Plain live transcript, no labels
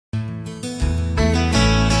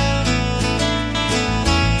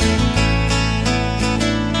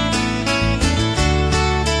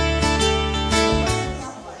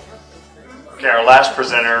last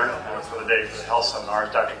presenter for the day for the health seminar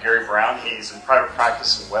is Dr. Gary Brown. He's in private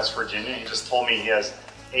practice in West Virginia. He just told me he has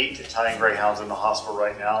 8 Italian greyhounds in the hospital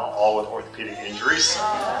right now, all with orthopedic injuries.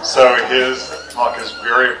 So his talk is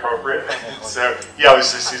very appropriate. So he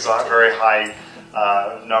obviously sees a very high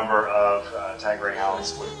number of Italian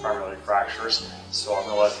greyhounds with primarily fractures. So I'm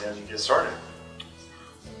going to let him get started.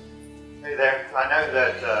 Hey there. I know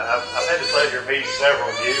that I've had the pleasure of meeting several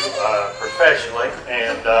of you professionally,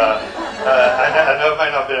 and I know it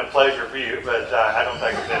may not have been a pleasure for you, but I don't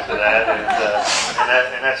take offense to that,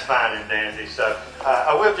 and that's fine and dandy. So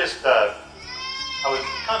I will just, I was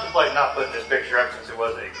contemplating not putting this picture up since it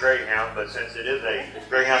was a greyhound, but since it is a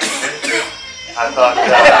greyhound in miniature, I thought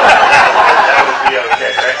that would be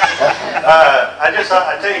okay, right? I'd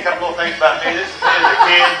tell you a couple little things about me. This is me as a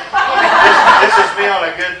kid. This is me on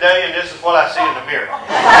a good day, and this is what I see in the mirror.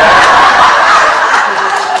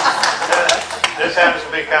 This happens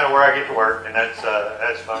to be kind of where I get to work, and that's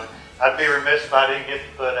fun. I'd be remiss if I didn't get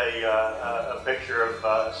to put a picture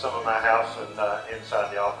of some of my house and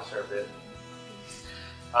inside the office there a bit.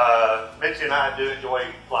 Mitzi and I do enjoy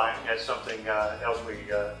flying. That's something else we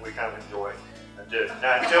kind of enjoy.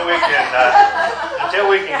 Now, until we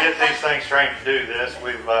can get these things trained to do this,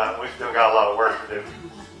 we've still got a lot of work to do.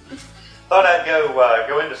 Thought I'd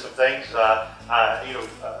go into some things.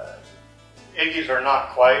 Iggy's are not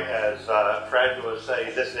quite as fragile as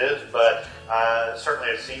say this is, but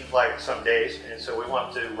certainly it seems like some days, and so we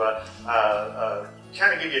want to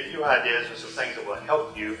kind of give you a few ideas and some things that will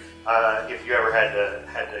help you if you ever had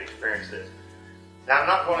to experience this. Now, I'm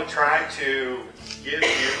not going to try to give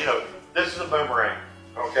you, this is a boomerang,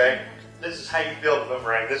 okay? This is how you build a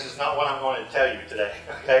boomerang. This is not what I'm going to tell you today,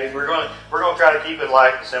 okay? We're going to try to keep it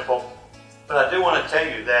light and simple, but I do want to tell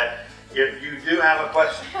you that if you do have a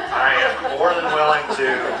question, I am more than willing to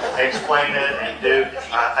explain it and do.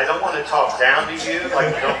 I don't want to talk down to you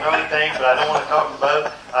like you don't know anything, but I don't want to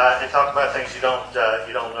talk about things you don't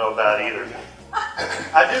know about either.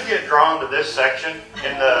 I do get drawn to this section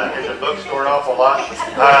in the bookstore an awful lot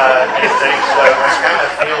and things, so I kind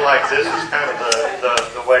of feel like this is kind of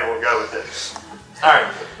the way we'll go with this. All right,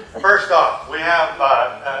 first off, we have,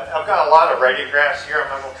 I've got a lot of radiographs here. I'm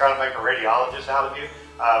not going to try to make a radiologist out of you.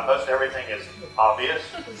 Most everything is obvious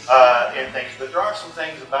and things, but there are some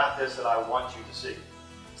things about this that I want you to see.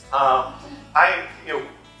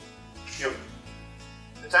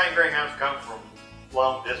 Italian greyhounds come from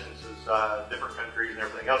long distances, different countries and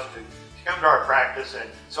everything else to come to our practice, and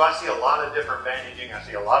so I see a lot of different bandaging. I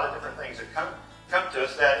see a lot of different things that come to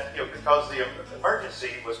us that because the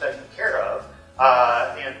emergency was taken care of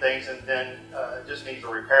and things, and then just needs a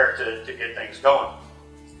repair to get things going.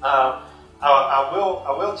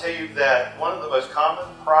 I will tell you that one of the most common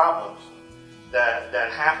problems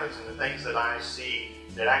that happens in the things that I see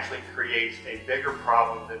that actually creates a bigger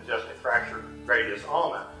problem than just a fractured radius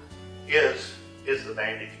ulna is the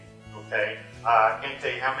bandaging. Okay, I can't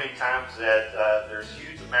tell you how many times that there's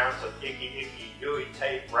huge amounts of icky, gooey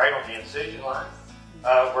tape right on the incision line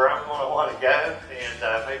where I'm going to want to go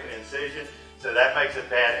and make an incision. So that makes it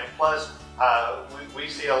bad. And plus, we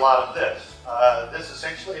see a lot of this. This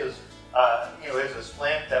essentially is, is a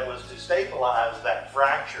splint that was to stabilize that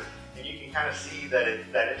fracture, and you can kind of see that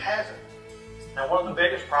it hasn't. Now, one of the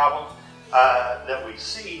biggest problems that we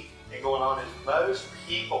see going on is most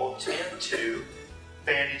people tend to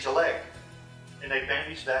bandage a leg, and they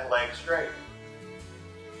bandage that leg straight.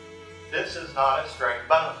 This is not a straight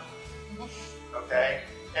bone, okay?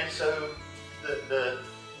 And so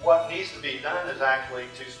what needs to be done is actually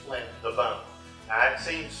to splint the bone. Now, it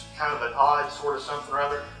seems kind of an odd sort of something or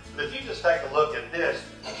other, but if you just take a look at this,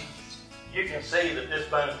 you can see that this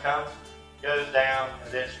bone comes, goes down,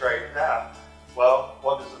 and then straightens out. Well,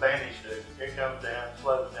 what does the bandage do? It comes down,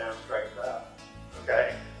 slows down, straightens out,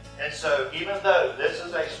 okay? And so even though this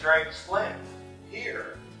is a straight splint,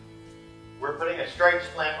 here, we're putting a straight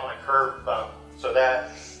splint on a curved bone. So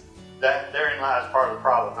that therein lies part of the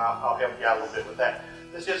problem. I'll help you out a little bit with that.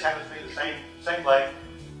 This just happens to be the same leg,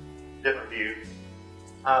 different view.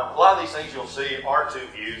 A lot of these things you'll see are 2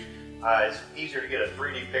 views. It's easier to get a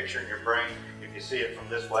 3D picture in your brain if you see it from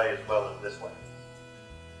this way as well as this way.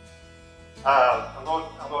 I'm going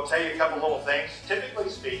to tell you a couple little things. Typically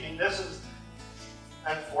speaking,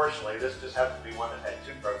 unfortunately, this just happens to be one that had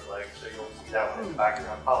 2 broke legs, so you'll see that one in the background.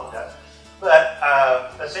 I apologize. But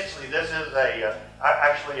essentially, this is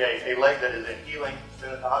actually a leg that is in healing. It's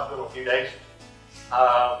been at the hospital a few days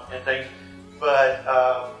and things. But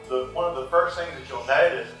one of the first things that you'll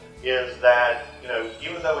notice is that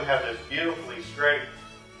even though we have this beautifully straight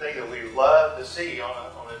thing that we love to see on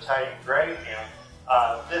an Italian greyhound,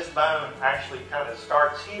 this bone actually kind of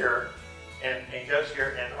starts here and goes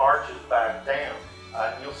here and arches back down.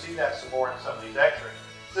 And you'll see that some more in some of these x-rays.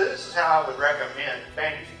 So this is how I would recommend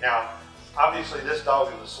bandaging. Now, obviously this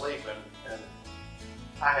dog is asleep, and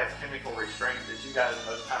I have chemical restraints that you guys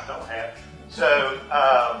most times don't have. So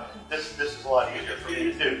this is a lot easier for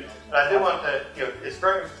me to do. But I do want to, it's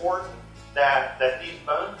very important that these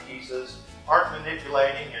bone pieces aren't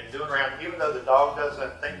manipulating and doing around, even though the dog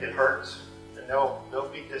doesn't think it hurts, and they'll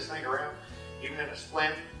beat this thing around. Even in a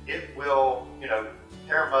splint, it will,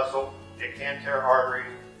 tear muscle. It can tear arteries,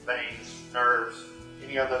 veins, nerves,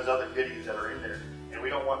 any of those other goodies that are in there. And we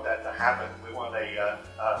don't want that to happen. We want a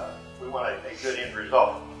good end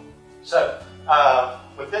result. So,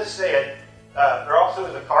 with this said, there also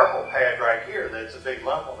is a carpal pad right here that's a big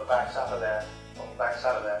lump on the back side of that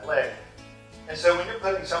leg. And so when you're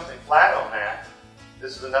putting something flat on that,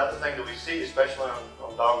 this is another thing that we see, especially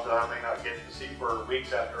on dogs that I may not get to see for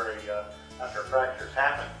weeks after a fracture's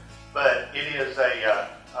happened. But it is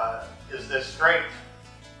this straight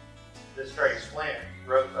splint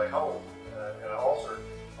grows a hole, an ulcer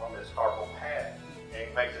on this carpal pad, and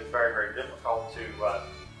it makes it very, very difficult to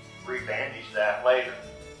re-bandage that later.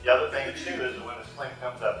 The other thing too is when the splint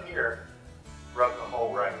comes up here, rub the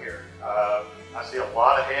hole right here. I see a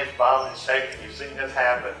lot of heads bobbing and shaking. You've seen this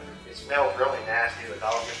happen. It smells really nasty. The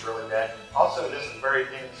dog gets really bad. Also, this is very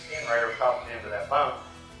thin skin right over top of the end of that bone.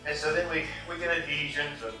 And so then we get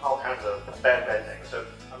adhesions and all kinds of bad things. So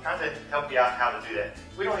I'm trying to help you out how to do that.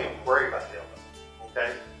 We don't even worry about the elbow,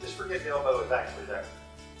 okay? Just forget the elbow is actually there,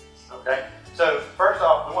 okay? So first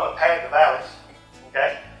off, we want to pad the valleys,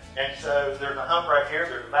 okay? And so there's a hump right here,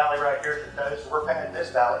 there's a valley right here at the toe, so we're padding this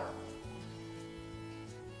valley.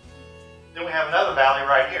 Then we have another valley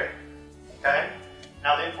right here, okay?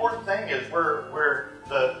 Now the important thing is where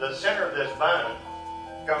the center of this bone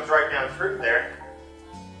comes right down through there.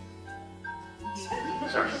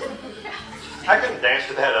 Sorry. I couldn't dance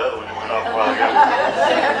to that other one that went off a while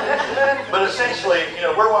ago. But essentially,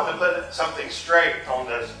 we're wanting to put something straight on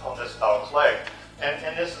this dog's leg.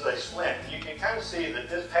 And this is a splint. You can kind of see that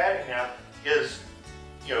this padding now does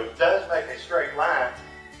make a straight line.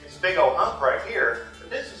 It's a big old hump right here, but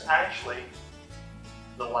this is actually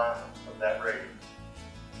the line of that radius.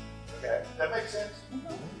 Okay, that makes sense?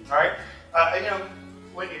 All right. I'm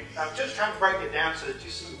just trying to break it down so that you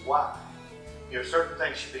see why. Certain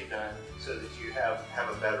things should be done so that you have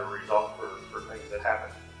a better result for things that happen.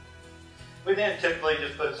 We then typically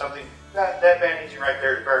just put something, that bandaging right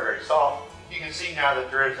there is very, very soft. You can see now that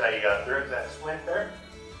there is that splint there,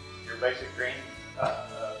 your basic green,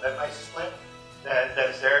 that basic splint,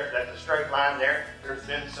 that's there, that's a straight line there. There's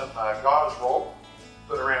been some gauze roll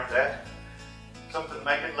put around that, something to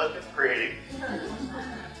make it look pretty.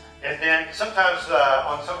 And then sometimes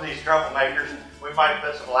on some of these troublemakers, we might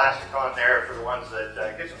put some elastic on there for the ones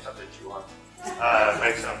that gives them something to chew on.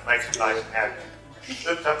 Makes them nice and happy.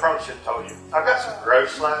 Oops, I probably should have told you. I've got some growth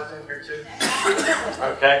slides in here too.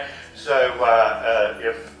 Okay, so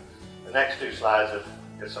if the next two slides,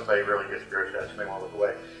 if somebody really gets growth slides, you may want to look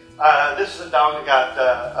away. This is a dog that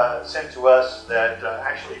got sent to us that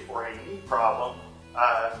actually for a knee problem.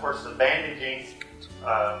 Of course, the bandaging.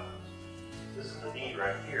 This is the knee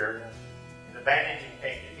right here. And the bandaging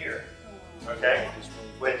came to here. Okay?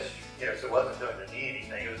 Which, so it wasn't doing the knee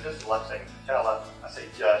anything. It was just like saying patella. I say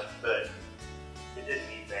just, but it didn't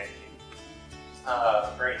need bandaging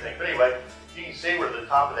or anything. But anyway, you can see where the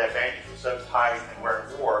top of that bandage was so tight and where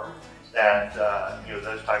it wore that,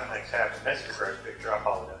 those type of things happen. That's a gross picture. I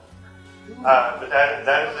apologize. But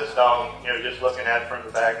that is this dog, just looking at it from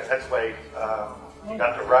the back. And that's the way he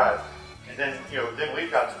got to ride. And then, then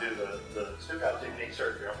we've got to do still got to do knee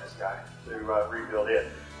surgery on this guy to rebuild it.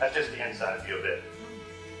 That's just the inside view of it.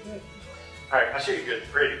 All right, I'll show you a good,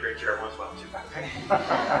 pretty picture every once in a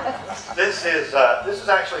while too. This is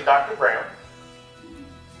actually Dr. Brown.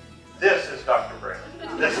 This is Dr. Brown.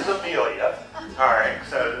 This is Amelia. All right,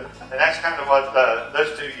 so and that's kind of what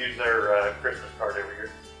those two use their Christmas card every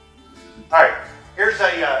year. All right,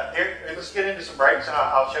 let's get into some breaks, and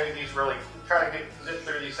I'll show you these really. Try to zip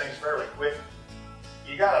through these things fairly quick.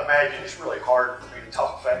 You got to imagine it's really hard for me to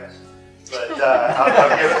talk fast, but I'll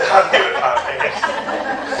give it my best.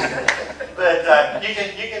 But you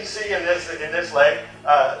can see in this leg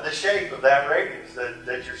the shape of that radius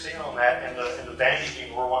that you're seeing on that, and the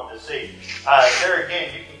bandaging we're wanting to see. There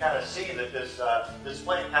again, you can kind of see that this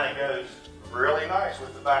splint kind of goes really nice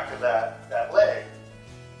with the back of that leg,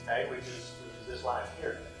 okay, which is this line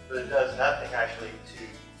here, but it does nothing actually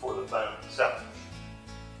for the bone itself.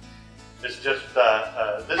 It's just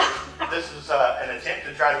this is an attempt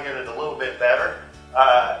to try to get it a little bit better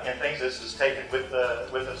and things. This is taken with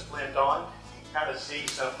the splint on. You kind of see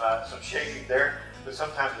some shaping there, but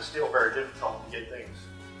sometimes it's still very difficult to get things.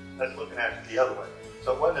 That's looking at it the other way.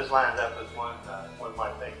 So it wasn't as lined up as one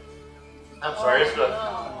might think. I'm sorry, it's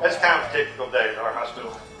kind of a typical day at our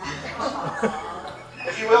hospital.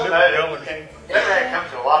 If you will know, veterinarian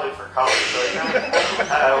comes in a lot of different colors, so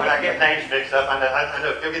when I get names mixed up, I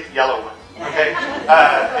know go get the yellow one, okay?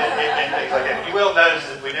 And things like that. You will notice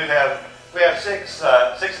that we have six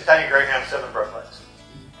Italian greyhounds, 7 broke legs.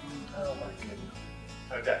 Oh my goodness.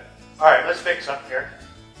 Okay. All right, let's fix something here.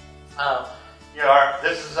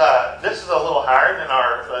 This is a little higher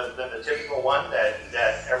than the typical one that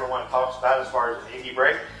everyone talks about as far as an Iggy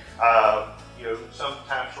break.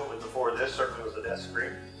 Sometime shortly before this certainly was a death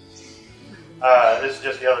screen. This is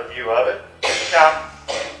just the other view of it. Now,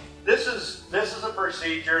 this is a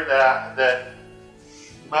procedure that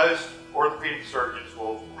most orthopedic surgeons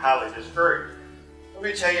will highly discourage. Let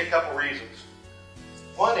me tell you a couple reasons.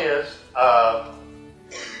 One is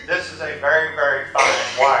this is a very, very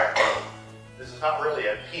fine wire. This is not really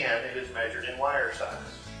a pin, it is measured in wire size.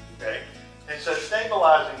 Okay? And so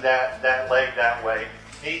stabilizing that leg that way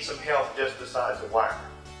needs some help just besides the wire.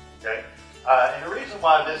 Okay? And the reason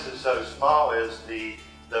why this is so small is the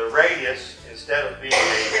radius, instead of being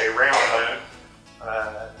a round bone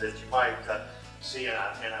that you might see in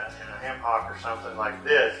a ham hock or something like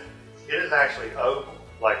this, it is actually oval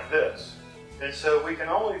like this. And so we can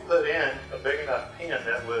only put in a big enough pin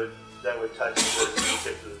that would touch the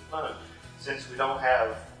tip of the bone. Since we don't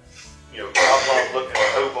have, oblong looking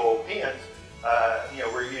oval pins,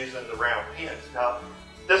 we're using the round pins. Now,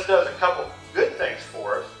 this does a couple good things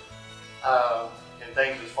for us, and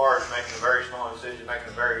things as far as making a very small incision, making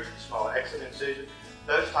a very small exit incision,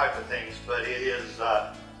 those type of things. But it is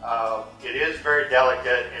very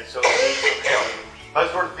delicate, and so it needs some help.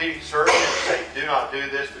 Most orthopedic surgeons say do not do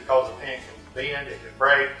this because the pin can bend, it can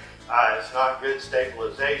break. It's not good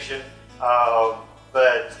stabilization.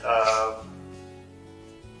 But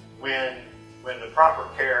when the proper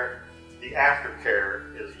care, the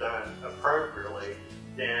aftercare is done appropriately,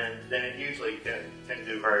 then it usually can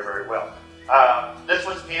do very, very well. This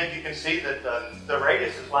one's pinned. You can see that the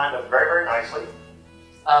radius is lined up very, very nicely.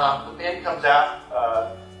 The pin comes out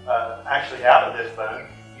actually out of this bone.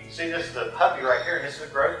 You can see this is the puppy right here, and this is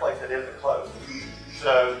a growth plate that isn't closed.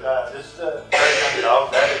 So this is a very young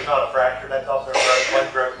dog. That is not a fracture. That's also a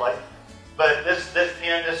growth plate. But this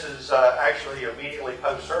pin, this is actually immediately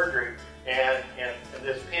post-surgery, and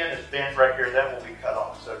this pin is bent right here. That will be cut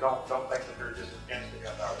off. So don't think that there's just a pin sticking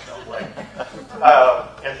out of the way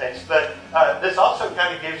and things. But this also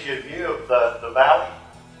kind of gives you a view of the valley,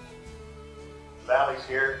 valleys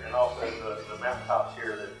here, and also the mountaintops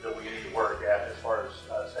here that we need to work at as far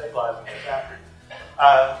as stabilizing this after.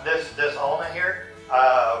 This ulna here,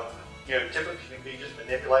 typically can be just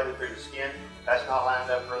manipulated through the skin. That's not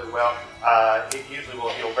lined up really well. It usually will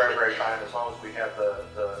heal very, very fine as long as we have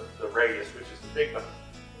the radius, which is the big bone,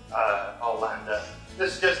 all lined up.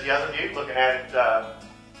 This is just the other view, looking at it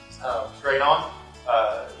straight on,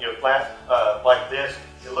 flat like this.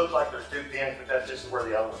 It looks like there's 2 pins, but that's just where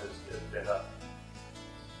the other one is bent up.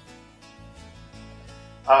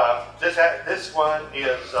 This one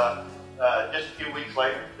is just a few weeks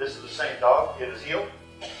later. This is the same dog. It is healed.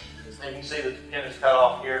 And you can see that the pin is cut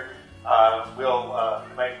off here. We'll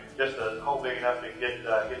make just a hole big enough to get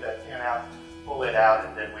that pin out, pull it out,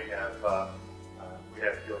 and then we have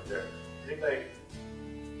healed there. Does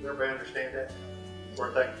everybody understand that sort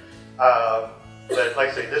of thing? But like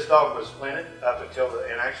I say, this dog was splinted up until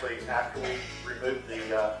and actually after we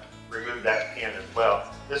removed that pin as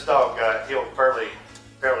well. This dog healed fairly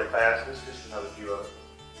fast. This is just another view of it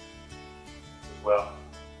as well.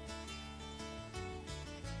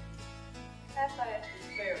 That fast is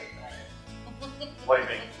very fast. What do you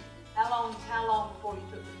mean? How long before you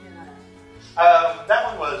took the pin out? That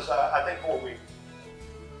one was, I think, 4 weeks.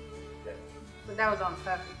 Yeah. But that was on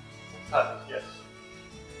puppy. Yes.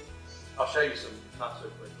 I'll show you some not so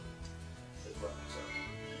quick as well.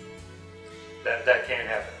 So that can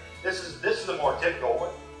happen. This is the more typical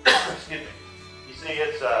one. Excuse me. You see,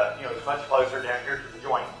 it's it's much closer down here to the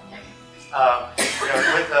joint.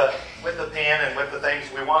 With the pin and with the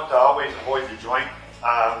things, we want to always avoid the joint.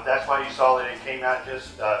 That's why you saw that it came out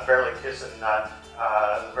just barely kissing the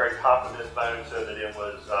very top of this bone, so that it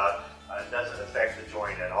doesn't affect the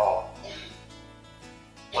joint at all.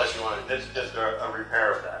 Unless you want this is just a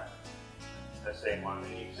repair of that same one,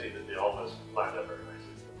 and you can see that they almost lined up very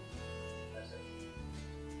nicely. That's it.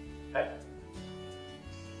 Okay.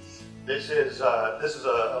 This is a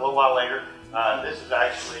little while later. This is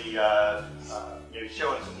actually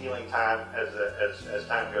showing some healing time as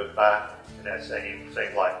time goes by in that same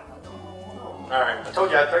light. right, I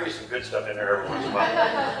told you I'd throw you some good stuff in there every once in a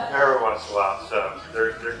while. Every once in a while, so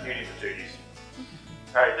they're cutie patooties.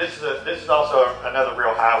 All right, this is also another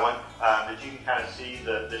real high one that you can kind of see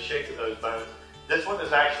the shape of those bones. This one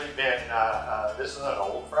has actually been, this is an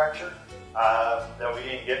old fracture that we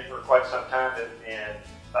didn't get for quite some time, and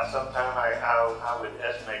by some time I would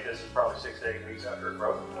estimate this is probably 6 to 8 weeks after it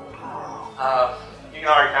broke. You can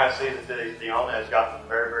already kind of see that the ulna has gotten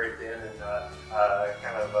very, very thin and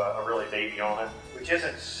kind of a really baby ulna, which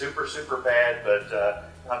isn't super, super bad, but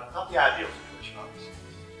not the ideal situation, obviously.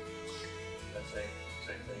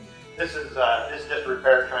 Same thing. This is just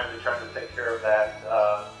repair trying to take care of that.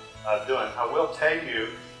 I will tell you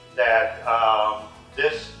that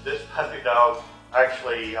this puppy dog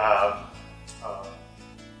actually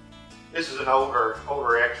this is an older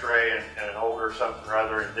X-ray and an older something or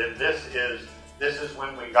other, and then this is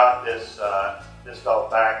when we got this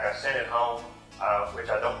dog back. I sent it home, which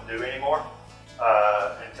I don't do anymore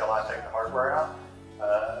until I take the hardware out,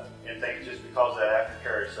 and things just because that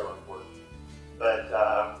aftercare is so important. But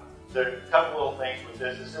there are a couple little things with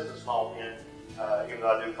this. This is a small pin, even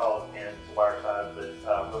though I do call it pin. It's a wire size,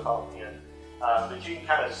 but we'll call it pin. But you can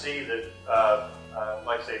kind of see that,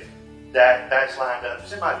 like I say, that's lined up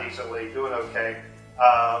semi-decently, doing okay.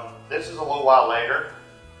 This is a little while later.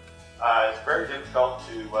 It's very difficult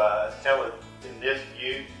to tell it in this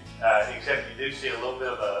view, except you do see a little bit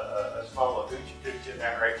of a small hoochie in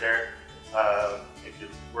that right there. If you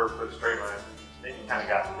were to put a straight line, then you kind of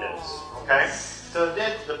got this, okay? So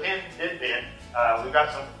the pin did bend. We've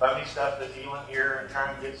got some bony stuff that's healing here and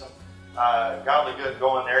trying to get some godly good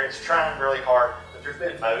going there. It's trying really hard, but there's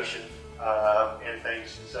been motion and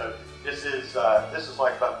things. So this is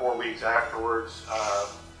like about 4 weeks afterwards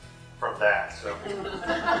from that. So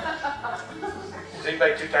is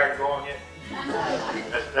anybody too tired to go on yet?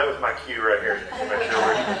 That was my cue right here. To make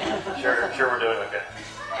sure we're doing okay.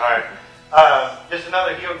 All right. Just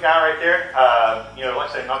another healed guy right there. You know, like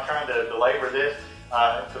I say, I'm not trying to belabor this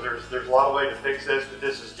because there's a lot of ways to fix this, but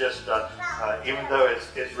this is just even though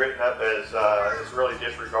it's written up as it's really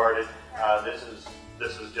disregarded.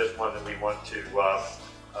 This is just one that we want to take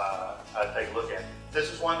a look at. This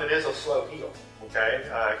is one that is a slow heal. Okay,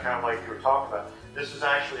 kind of like you were talking about. This is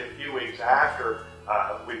actually a few weeks after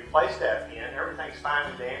we placed that pin. Everything's fine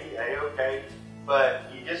and dandy, a-okay. But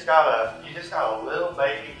you just got a little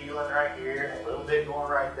baby healing right here, and a little bit going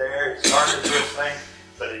right there. It's starting to do its thing,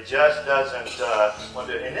 but it just doesn't want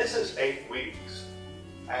to do it. And this is 8 weeks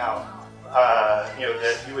out. You know,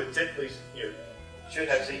 that you would typically, you know, should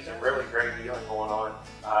have seen some really great healing going on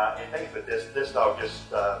and things, but this dog just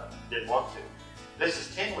didn't want to. This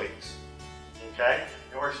is 10 weeks, okay,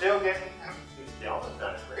 and we're still getting. Dylan's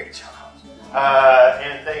done a great job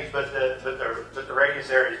and things, but the radius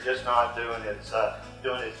area is just not doing its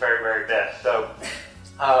very, very best. So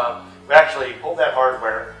we actually pulled that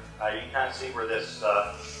hardware. You can kind of see where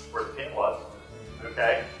where the pin was.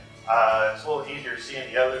 Okay, it's a little easier to see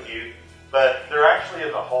in the other view, but there actually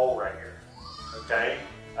is a hole right here. Okay,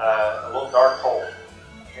 a little dark hole.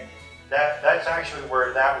 Okay? That's actually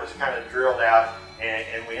where that was kind of drilled out,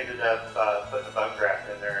 and we ended up putting a bone graft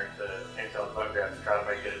in there to tell the bone graft to try to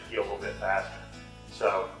make it heal a little bit faster.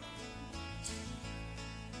 So,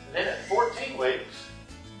 and then at 14 weeks,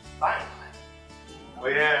 finally,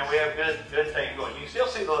 we have good things going. You can still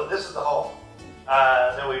see this is the hole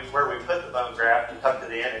where we put the bone graft and tucked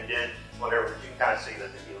it in and did whatever. You can kind of see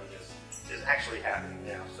that the healing is actually happening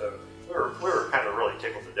now. So we were kind of really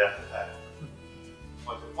tickled to death with that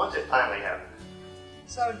once it finally happened.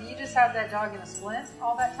 So do you just have that dog in a splint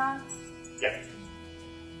all that time? Yeah.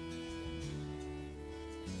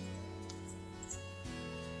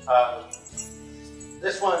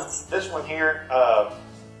 This one here, I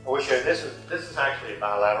will show you. This is actually a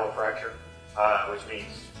bilateral fracture, which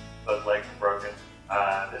means both legs are broken.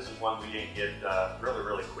 This is one we didn't get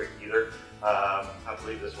really quick either. I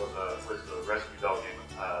believe this was the rescue dog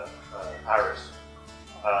named Iris.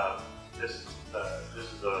 This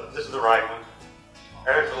is the right one.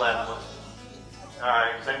 There's the left one. All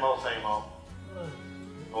right, same old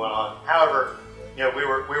going on. However, you know, we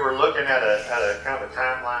were looking at a kind of a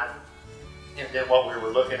timeline, and then what we were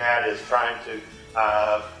looking at is trying to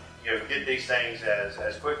you know, get these things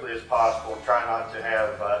as quickly as possible. Try not to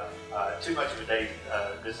have too much of a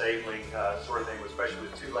disabling sort of thing, especially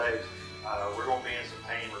with 2 legs. We're going to be in some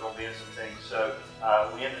pain. We're going to be in some things. So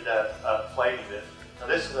we ended up plating this. Now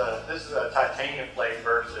this is a titanium plate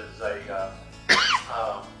versus a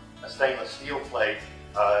stainless steel plate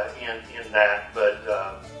in that, but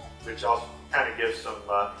which also kind of gives some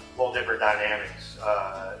little different dynamics,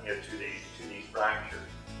 you know, to these fractures.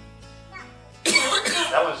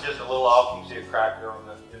 That one's just a little off. You can see a crack there on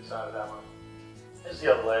the inside of that one. This is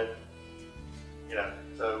the other leg. You know,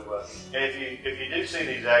 so if you do see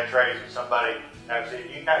these X-rays and somebody,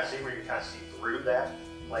 you can kind of see where you kind of see through that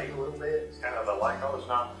plate a little bit. It's kind of a light. Oh, it's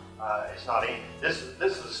not ink. This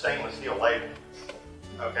is a stainless steel label.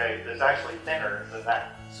 Okay, it's actually thinner than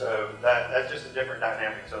that. So that's just a different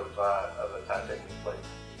dynamics of a titanium plate.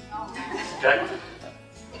 Okay.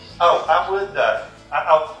 Oh,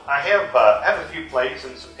 I have a few plates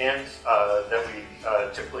and some pins that we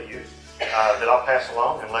typically use that I'll pass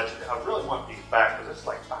along and let you. I really want these back because it's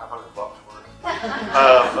like $500 worth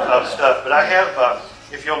of stuff. But I have,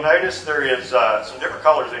 if you'll notice, there is some different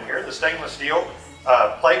colors in here. The stainless steel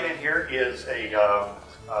plate in here is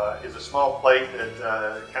a small plate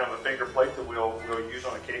that kind of a finger plate that we'll use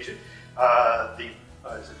on occasion.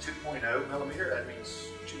 It's a 2.0 millimeter. That means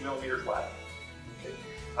 2 millimeters wide. Okay.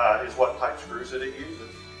 Is what type screws that it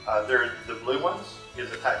uses. The blue ones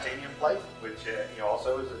is a titanium plate, which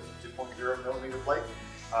also is a 2.0 millimeter plate.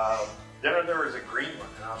 Then there is a green one,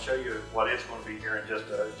 and I'll show you what it's going to be here in just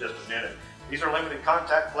a minute. These are limited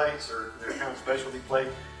contact plates, or they're kind of specialty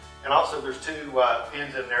plates. And also there's two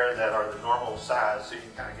pins in there that are the normal size, so you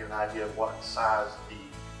can kind of get an idea of what size the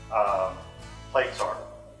plates are,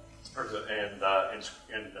 and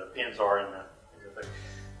the pins are in the thing.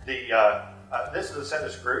 This is a set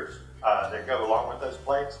of screws that go along with those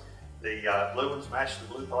plates. The blue ones match the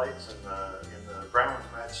blue plates, and the brown ones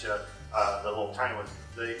match the little tiny ones.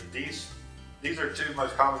 These are two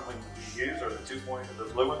most common ones we use, are the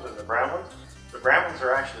blue ones and the brown ones. The brown ones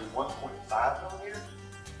are actually 1.5 millimeters.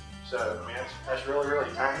 So, I mean, that's really, really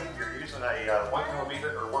tiny. You're using a 1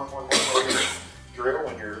 millimeter or 1.1 millimeter drill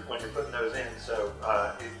when you're putting those in, so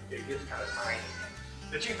it gets kind of tiny.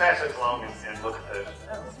 But you can pass those along and look at those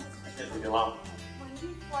as we go along. When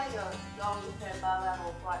you play a dog with that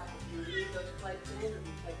bilateral fracture, do you leave those plates in or do you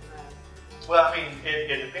take them out? Well, I mean,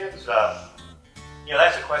 it depends.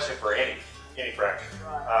 That's a question for any fracture.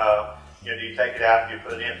 Right. Do you take it out, do you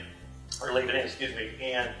put it in, or leave it in? Excuse me.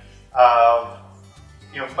 And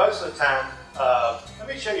most of the time, let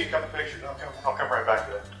me show you a couple pictures. I'll come right back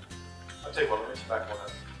to that. I'll tell you what. Let me just back one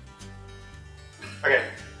up. Okay.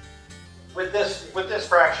 With this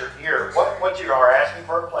fracture here, what you are asking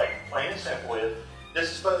for a plate, plain and simple, is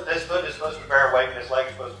this foot is supposed to bear weight, and this leg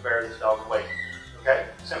is supposed to bear this dog's weight. Okay,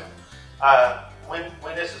 simple.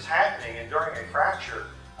 When this is happening and during a fracture,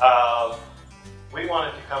 we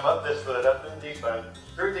want it to come up this foot, up through these bones,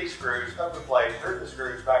 through these screws, up the plate, through the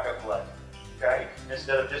screws, back up the leg. Okay,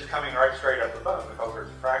 instead of just coming right straight up the bone because there's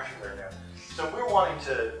a fracture there now. So we're wanting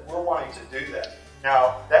to do that.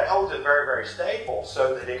 Now that holds it very, very stable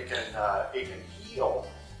so that it can heal.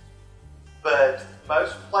 But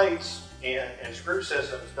most plates and screw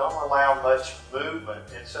systems don't allow much movement,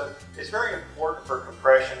 and so it's very important for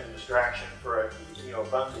compression and distraction for a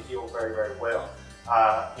bone to heal very, very well.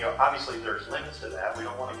 Obviously there's limits to that. We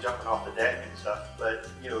don't want them jumping off the deck and stuff, but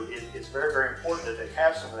it's very, very important that they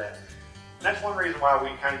have some of that. And that's one reason why we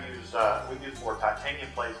kind of use more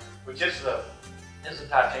titanium plates, which is a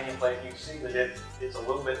titanium plate. You can see that it's a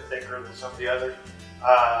little bit thicker than some of the others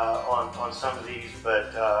on some of these,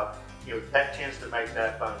 but that tends to make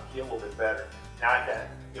that bone heal a little bit better. Now,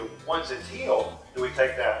 once it's healed, do we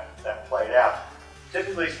take that plate out?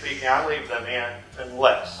 Typically speaking, I leave them in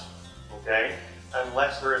unless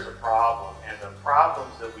there is a problem. And the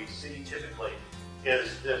problems that we see typically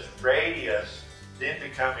is this radius then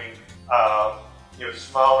becoming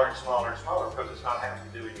smaller and smaller and smaller because it's not having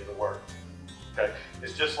to do any of the work. Okay,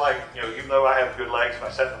 it's just like even though I have good legs, if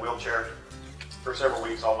I sat in the wheelchair for several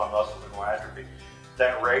weeks, all my muscles will atrophy.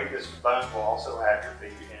 That radius bone will also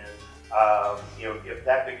atrophy, and if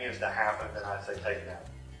that begins to happen, then I'd say take it out.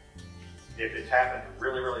 If it's happened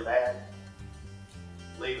really, really bad,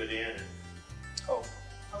 leave it in.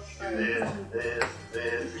 And this,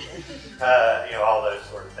 all those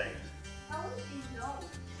sort of things. How would you know?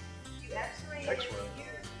 You X-ray it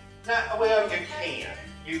here? Well,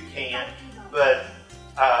 you can, but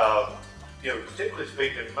typically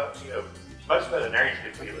speaking, most veterinarians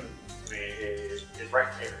can feel it. I mean, it's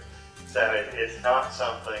right there. So it's not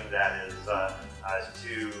something that is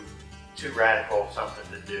too radical something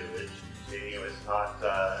to do. It's not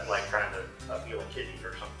like trying to peel a kidney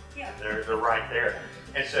or something. Yeah. They're right there.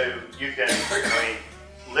 And so you can,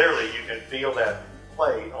 literally you can feel that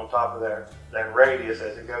plate on top of that radius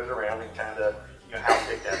as it goes around and kind of, how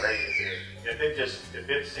thick that radius is. If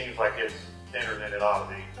it seems like it's thinner than it ought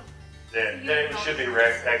to be, then it should be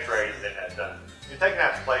X-rayed and then that's done. Taking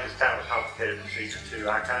out the plate is kind of a complicated procedure too.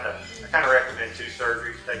 I kind of recommend 2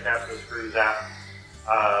 surgeries. Take half of the screws out,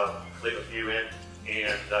 leave a few in,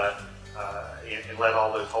 and and let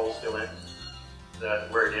all those holes fill in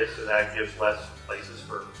where it is, so that gives less places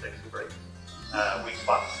for things to break, weak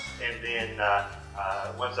spots. And then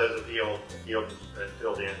once those are healed and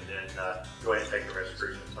filled in, then go ahead and take the rest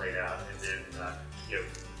screws and plate out, and then give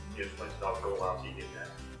Flint's dog for a while till you get that.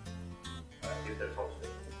 Get those holes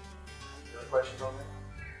filled. Any other questions on that?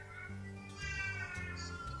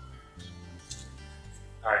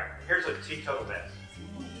 All right, here's a teetotal mess.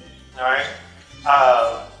 All right,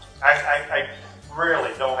 I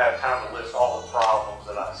really don't have time to list all the problems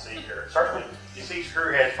that I see here. Certainly, you see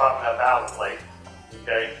screw heads popping up out of the plate.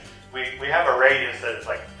 Okay, we have a radius that is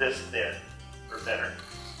like this thin or thinner.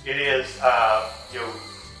 It is,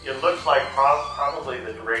 it looks like probably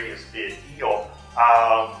that the radius did heal.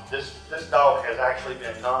 This dog has actually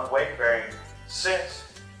been non-weight bearing since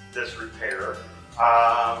this repair.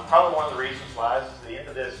 Probably one of the reasons why is the end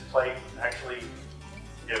of this plate actually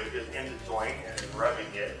is in the joint and is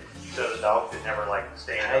rubbing it, so the dog could never like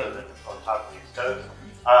stand other than on top of his toes.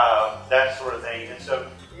 That sort of thing. And so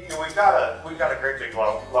we've got a great big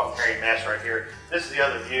long hairy mess right here. This is the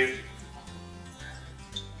other view.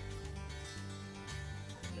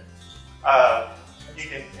 You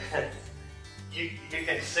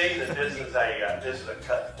can see that this is a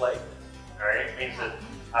cut plate. All right, it means that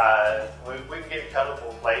we can get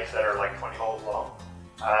cuttable plates that are like 20 holes long,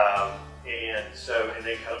 and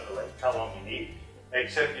they cut up to how long you need.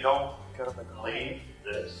 Except you don't leave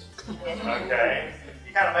this. Okay,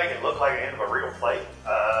 you kind of make it look like the end of a real plate,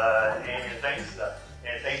 and things.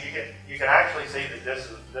 You can actually see that this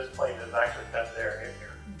plate is actually cut there in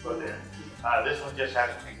here, put in. This one just has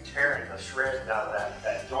to be tearing the shreds out of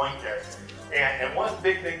that joint there. And one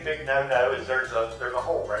big no-no is there's a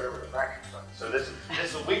hole right over the fracture point. So this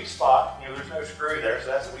is a weak spot. There's no screw there, so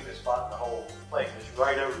that's the weakest spot in the whole plate. It's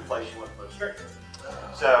right over the place you want to put a screw.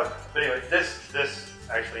 So, but anyway, this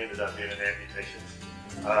actually ended up being an amputation.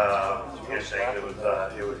 It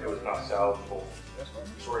was not salvageable,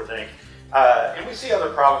 sort of thing. And we see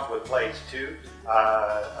other problems with plates too.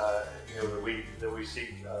 That we see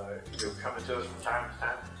coming to us from time to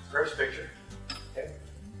time. Gross picture. Okay.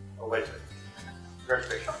 Oh wait a second. Gross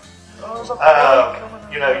picture.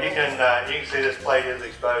 You can see this plate is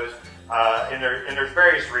exposed, and there's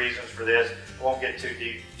various reasons for this. I won't get too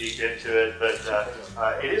deep into it, but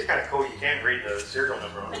it is kind of cool. You can read the serial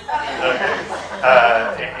number on it,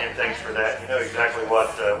 and things for that. You know exactly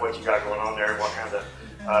what you got going on there, and what kind of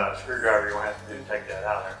screwdriver you're going to have to do to take that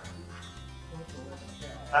out there.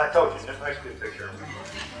 I told you, it's a nice good picture.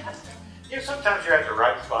 Sometimes you're at the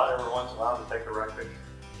right spot every once in a while to take the right picture.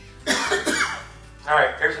 All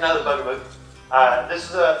right, here's another bugaboo. This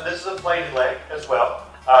is a plated leg as well.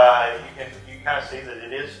 You can kind of see that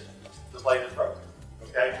the plate is broken.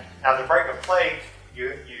 Okay. Now to break a plate,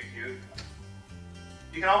 you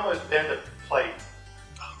can almost bend a plate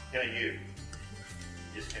in a U. You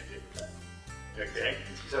just can't do that. Okay.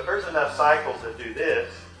 So if there's enough cycles that do this,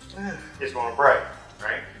 it's going to break.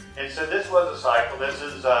 Right? And so this was a cycle. This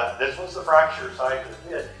was the fracture site that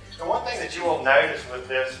did. And one thing that you will notice with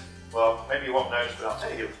this, well, maybe you won't notice, but I'll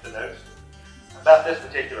tell you to notice about this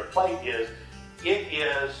particular plate is it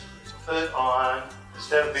is put on,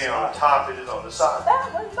 instead of being on top, it is on the side.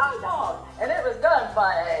 That was my dog, and it was done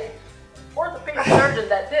by a orthopedic surgeon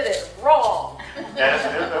that did it wrong. Yes,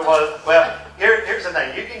 it was. Well, here's the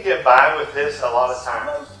thing. You can get by with this a lot of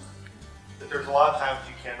times, but there's a lot of times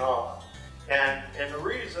you cannot. And the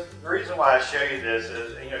reason why I show you this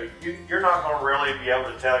is, you're not going to really be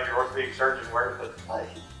able to tell your orthopedic surgeon where to put the plate.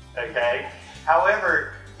 Okay.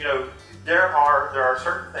 However, there are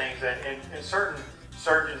certain things, and certain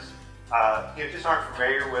surgeons just aren't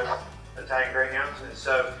familiar with Italian greyhounds, and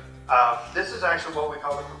so this is actually what we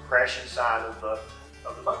call the compression side of the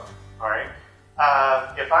bone. All right.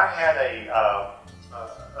 If I had a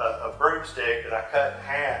broomstick that I cut in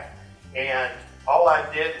half, and all I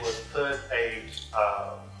did was put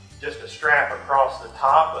just a strap across the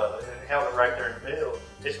top of it and held it right there in the middle,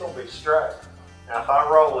 it's going to be straight. Now if I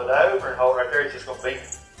roll it over and hold it right there, it's just going to be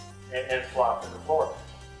and flop to the floor.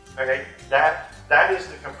 Okay, that is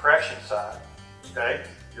the compression side. Okay,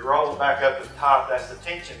 you roll it back up to the top, that's the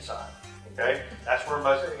tension side. Okay, that's where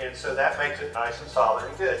and so that makes it nice and solid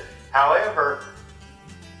and good. However,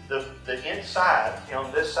 the inside,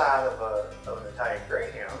 on this side of an Italian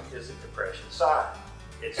greyhound, is the compression side.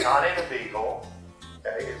 It's not in a beagle.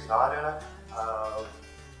 Okay, it's not in a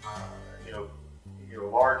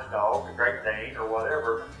large dog, a Great Dane or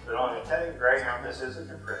whatever. But on an Italian greyhound, this is a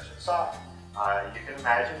compression side. You can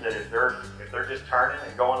imagine that if they're just turning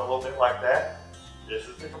and going a little bit like that, this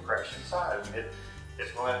is the compression side. I mean,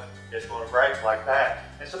 it's going to break like that.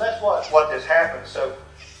 And so that's what this happens. So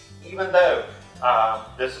even though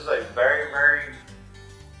this is a very, very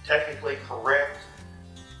technically correct,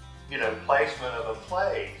 placement of a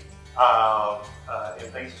plate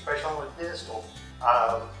in things, especially on the distal,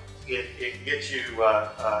 it gets you,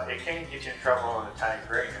 it can get you in trouble on an Italian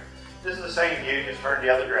greyhound. This is the same view, just turned the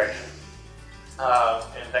other direction,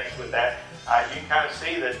 and things with that. You can kind of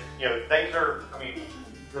see that, things are,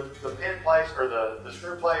 the pin place or the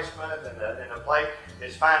screw placement and the plate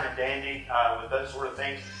is fine and dandy with those sort of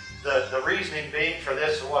things. The reasoning being for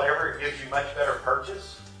this or whatever, it gives you much better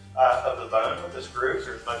purchase of the bone with the screws.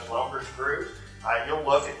 There's much longer screws. You'll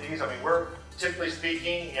look at these. we're typically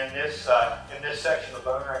speaking in this section of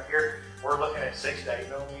bone right here, we're looking at 6 to 8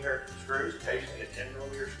 millimeter screws, occasionally a 10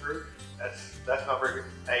 millimeter screw. That's not very good.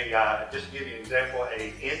 Just to give you an example,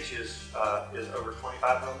 an inch is over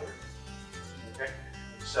 25 millimeters. Okay,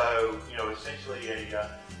 so essentially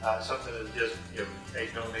something that's just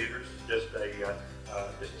 8 millimeters, just a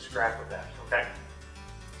scrap of that. Okay,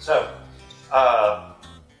 so.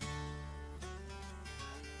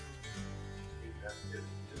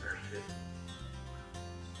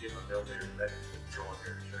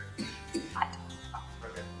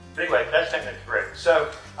 Okay. Anyway, that's technically correct.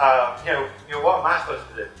 So, what am I supposed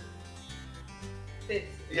to do? Fix.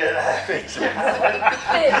 Yeah, fix. You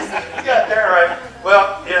got there right.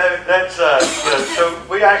 Well, that's so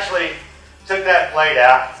we actually took that plate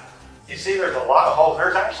out. You see, there's a lot of holes.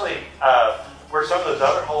 There's actually where some of those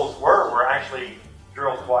other holes were actually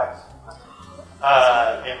drilled twice.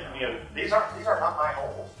 And these are not my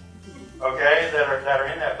holes. Okay, that are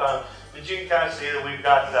in that bone. But you can kind of see that we've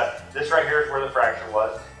got this right here is where the fracture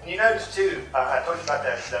was. And you notice too, I told you about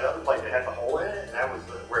that other plate that had the hole in it, and that was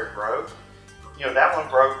where it broke. That one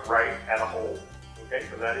broke right at a hole. Okay,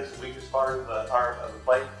 so that is the weakest part of the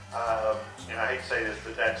plate. And I hate to say this,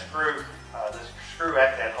 but that screw,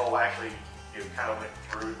 at that hole actually kind of went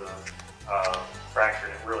through the fracture,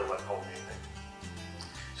 and it really wasn't holding anything.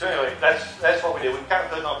 So anyway, that's what we did. We kind of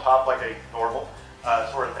put it on top like a normal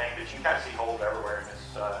sort of thing, but you can kind of see holes everywhere in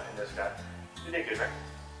this guy. You did good, right?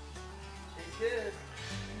 Did good.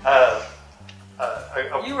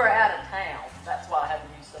 You were out of town. That's why I had to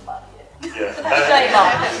use somebody else. Yeah. Shame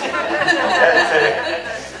on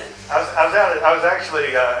I was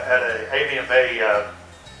actually at an AVMA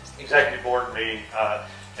executive board meeting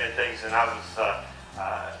and things, and I was,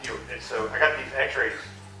 and so I got these X-rays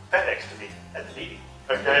FedEx to me at the meeting.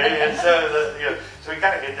 Okay, and so so we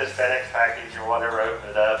kind of get this FedEx package or whatever, open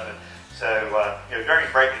it up, and so during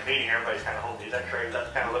the break in the meeting, everybody's kind of holding these X-rays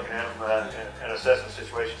up, kind of looking at them in an assessment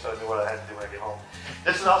situation, so I knew what I had to do when I get home.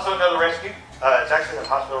 This is also another rescue. It's actually in the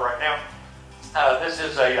hospital right now. This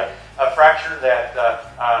is a fracture that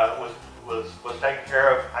was taken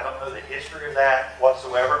care of. I don't know the history of that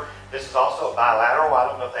whatsoever. This is also a bilateral. I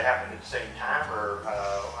don't know if they happened at the same time, or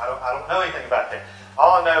I don't know anything about that.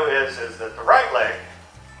 All I know is that the right leg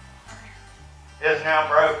is now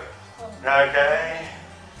broken. Okay,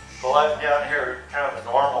 blood down here, kind of a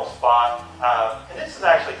normal spot, and this is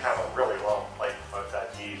actually kind of a really long plate for most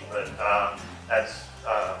IGs, but that's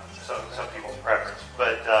some people's preference.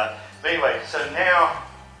 But anyway, so now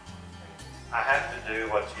I have to do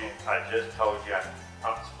what I just told you I'm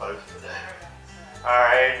not supposed to do. All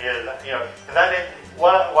right, because I didn't.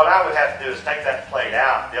 What I would have to do is take that plate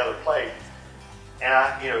out, the other plate.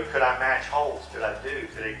 And could I match holes? Could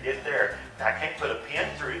it get there? I can't put a pin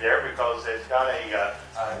through there because it's got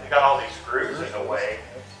all these screws in the way.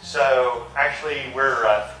 So actually, I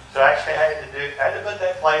had to put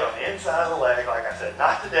that plate on the inside of the leg, like I said,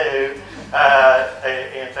 not to do.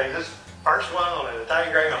 And things. This first one on an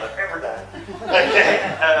Italian greyhound I've ever done. Okay,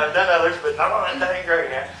 I've done others, but not on an Italian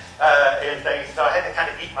greyhound. And things, so I had to kind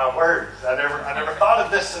of eat my words. I never thought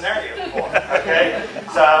of this scenario before. Okay,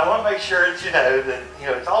 so I want to make sure that that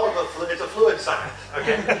it's all of it's a fluid science.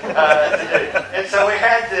 Okay, and so we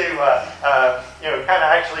had to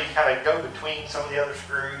kind of go between some of the other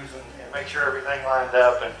screws and make sure everything lined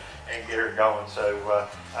up and get her going. So,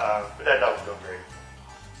 but that dog was doing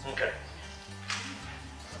great. Okay,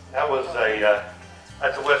 that was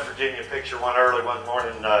that's a West Virginia picture, one early one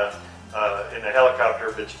morning. In the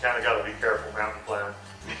helicopter, but you kind of got to be careful mountain climbing.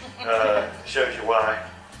 Shows you why.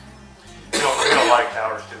 We don't like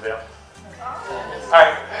towers too well. All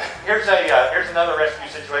right, here's another rescue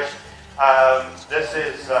situation. This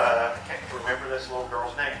is I can't remember this little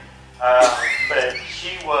girl's name, but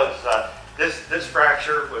she was this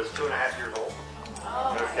fracture was 2.5 years old.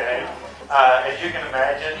 Okay, as you can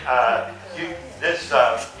imagine,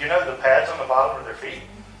 the pads on the bottom of their feet.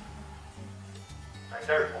 Right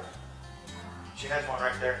there's one. She has one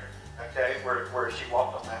right there, okay, where she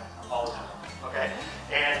walked on that all the time, okay?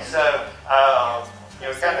 And so,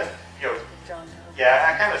 kind of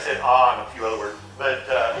Yeah, I kind of said "ah" and a few other words, but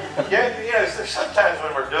yeah, you know, there's sometimes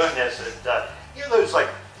when we're doing this, that you know those like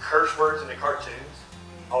curse words in the cartoons,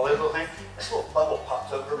 all those little things. This little bubble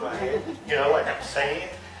pops over my head, you know, like I'm saying,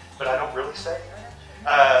 but I don't really say it.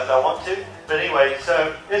 I want to, but anyway,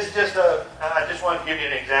 so it's just I just wanted to give you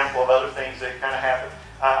an example of other things that kind of happen.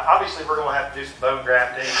 Obviously, we're going to have to do some bone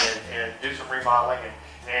grafting and do some remodeling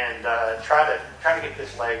and try to get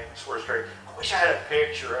this leg sort of straight. I wish I had a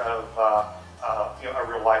picture of you know, a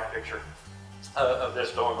real life picture of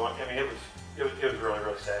this going on. I mean, it was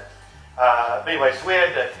really sad. But anyway, so we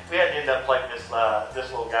had to end up plating this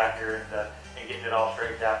little guy here and getting it all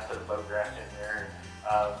straightened out, put a bone graft in there.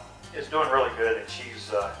 And, it's doing really good, and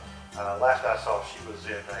she's last I saw, she was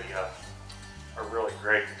in a really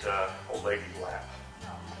great old lady lap.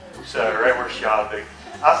 So right where she ought to be.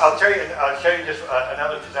 I'll show you just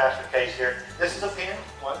another disaster case here. This is a pin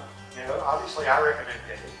one. You know, obviously I recommend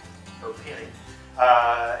pinning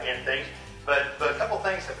and things, but a couple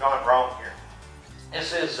things have gone wrong here.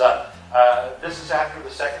 This is after the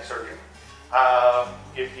second surgery.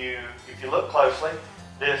 If you look closely,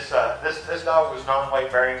 this dog was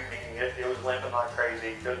non-weight bearing, meaning it was limping like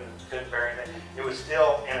crazy, couldn't bear anything. It was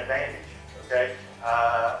still in a bandage. Okay,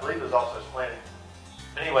 I believe it was also splinted.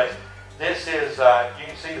 But anyways, this is you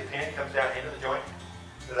can see the pin comes down into the joint.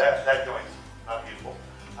 So that joint's not usable.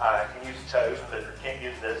 You can use the toes, but you can't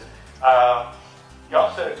use this. You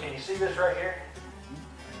also, can you see this right here?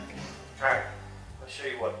 All right, let's show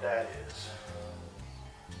you what that is.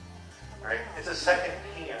 All right, it's a second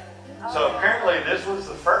pin. So apparently this was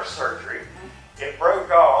the first surgery. It broke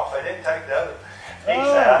off. They didn't take the other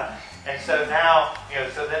piece out, and so now, you know,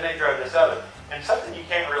 so then they drove this other. And something you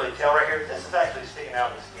can't really tell right here, this is actually sticking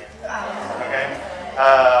out of the skin. Okay,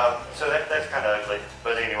 so that's kind of ugly.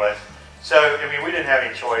 But anyways, so I mean, we didn't have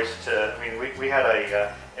any choice to. I mean, we had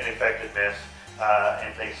an infected mess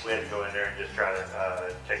and things. So we had to go in there and just try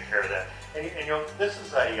to take care of that. And you know, this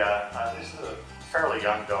is a fairly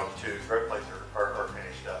young dog too. Growth plates are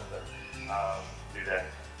finished up, but do that.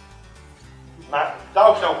 My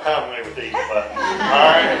dogs don't come with these, but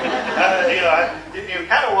all right. You know,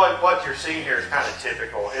 kind of what you're seeing here is kind of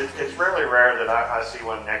typical. It's really rare that I see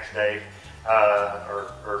one next day,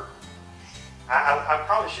 or I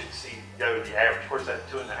probably should go to the average. Of course, that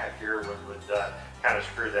 2.5 year would kind of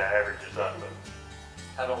screw the averages up,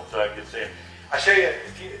 but I don't get to see it. I'll show you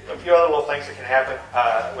a few other little things that can happen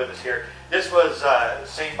with us here. This was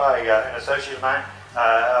seen by an associate of mine,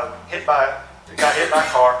 got hit by a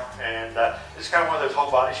car, and this is kind of one of those whole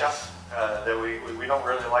body shots that we don't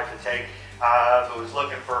really like to take. But was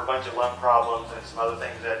looking for a bunch of lung problems and some other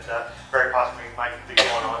things that very possibly might be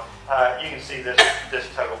going on. You can see this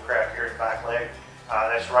total crack here in the back leg.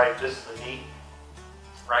 That's right. This is the knee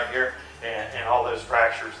right here, and all those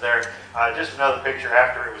fractures there. Just another picture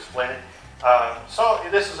after it was splinted. So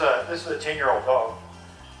this is a 10-year-old dog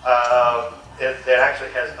that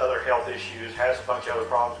actually has other health issues, has a bunch of other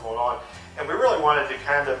problems going on, and we really wanted to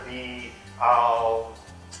kind of be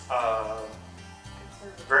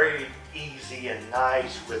very easy and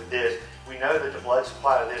nice with this. We know that the blood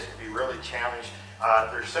supply to this can be really challenged.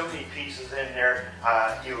 There's so many pieces in there.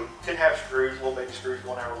 You could have screws, little baby screws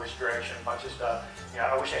going out which direction, a bunch of stuff. You know,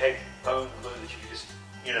 I wish I had bone glue that you could just,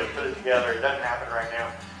 you know, put it together. It doesn't happen right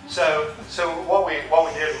now. So what we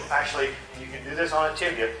did, actually, you can do this on a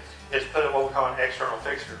tibia, is put what we call an external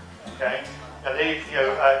fixture. Okay. Now these, you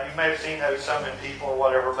know, you may have seen those some in people or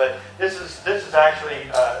whatever, but this is actually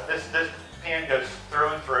this pin goes through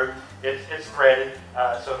and through. It's threaded,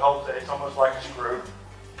 so it holds it. It's almost like a screw.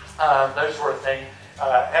 Those sort of things.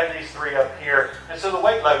 Have these three up here, and so the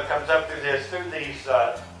weight load comes up through this, through these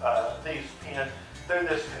pins, through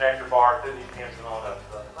this connector bar, through these pins, and all that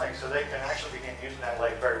thing. So they can actually begin using that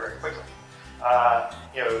leg very, very quickly.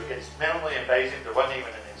 You know, it's minimally invasive. There wasn't even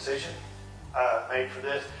an incision made for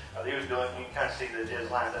this. He was doing. You can kind of see that his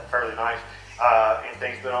lined up fairly nice and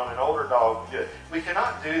things. But on an older dog, we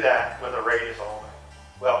cannot do that with a radius almond.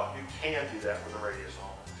 Well, you can do that with a radius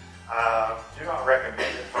almond. Do not recommend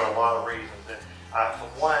it for a lot of reasons. And for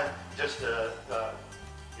one, just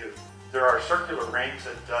there are circular rings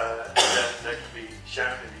that can be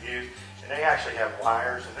shown to be used, and they actually have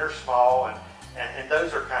wires, and they're small, and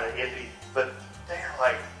those are kind of iffy, but they're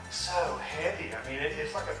like so heavy. I mean,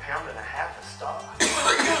 it's like 1.5 pounds of stuff.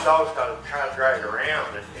 These dogs got to try to drag it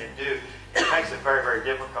around and do. It makes it very, very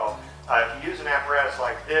difficult. If you use an apparatus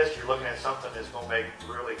like this, you're looking at something that's going to make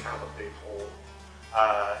really kind of a big hole,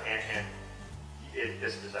 and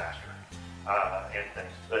it's a disaster and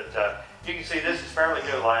things. But you can see this is fairly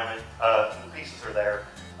good alignment. The pieces are there.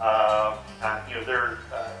 You know, they're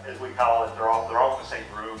as we call it, they're all in the same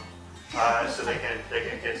room. so they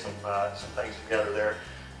can get some things together there.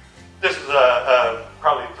 This is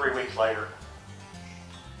probably 3 weeks later.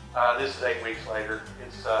 This is 8 weeks later.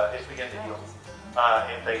 It's beginning to heal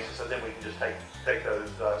and things, so then we can just take those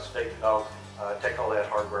sedate the dogs, take all that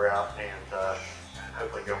hardware out, and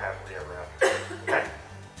hopefully go happily ever after. Okay.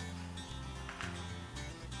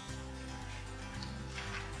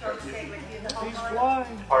 The dog stayed with you the whole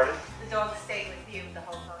time? Pardon? The dog stayed with you the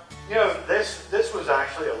whole time? You know, this was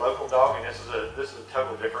actually a local dog, and this is a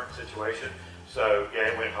total different situation. So yeah,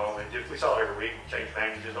 it went home, and we saw it every week, changed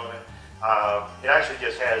bandages on it. It actually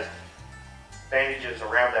just has bandages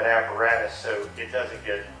around that apparatus, so it doesn't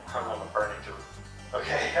get hung on the furniture.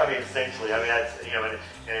 Okay, I mean, essentially, I mean, that's, you know, and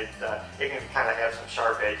it can kind of have some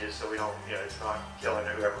sharp edges, so we don't, you know, it's not killing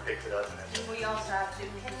whoever picks it up. We also have to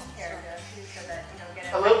kennel care too, so that, you know, get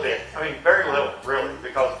it. A little bit. I mean, very little, really,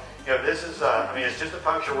 because, you know, this is, I mean, it's just a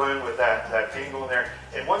puncture wound with that tingle in there.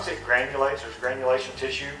 And once it granulates, there's granulation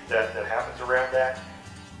tissue that happens around that.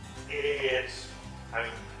 It's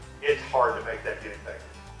hard to make that get infected.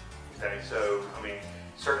 Okay, so, I mean,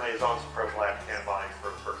 certainly is on some prophylactic antibiotics for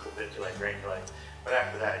the first little bit to granulate. But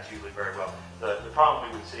after that, it's usually very well. The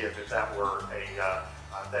problem we would see if that were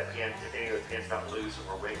that pin, if any of the pins got loose and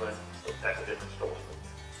were wiggling, that's a different story.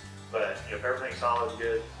 But you know, if everything's solid and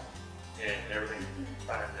good and everything's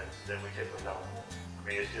fine, then we typically don't. I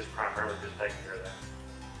mean, it's just primarily just taking care of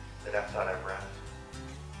that outside apparatus.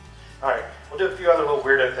 All right, we'll do a few other little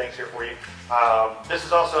weirdo things here for you. This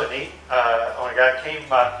is also a neat. When a guy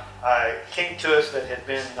came to us that had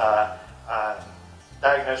been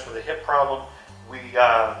diagnosed with a hip problem, we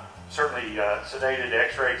certainly sedated,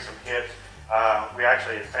 x-rayed some hips. We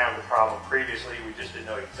actually had found the problem previously. We just didn't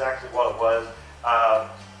know exactly what it was.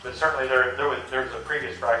 But certainly there was a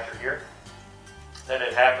previous fracture here that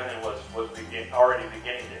had happened and was already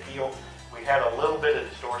beginning to heal. We had a little bit of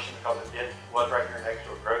distortion because it was right here next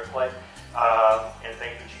to a growth plate and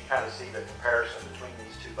things, but you can kind of see the comparison between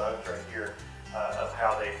these two bones right here of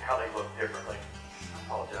how they look differently. I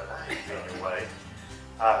apologize, I hate to be in your way.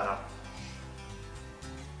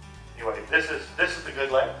 Anyway, this is the good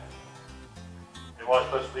leg. And what it's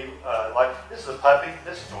supposed to be like. This is a puppy.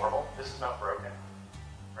 This is normal. This is not broken,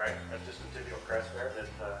 right? That's just a tibial crest there.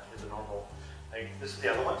 That is a normal thing. This is the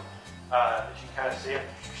other one. That you can kind of see it.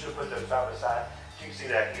 You should have put those side by side. You can see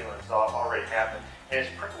that healing's already happened. And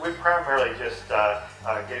we primarily just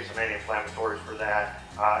gave some anti-inflammatories for that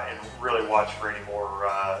and really watched for any more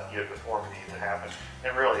deformities that happen.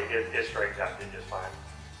 And really, it straightened out, did just fine.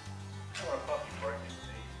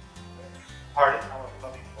 Pardon?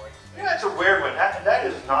 Yeah, it's a weird one. That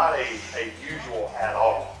is not a usual at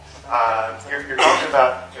all. You're talking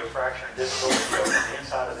about fracture and disability on the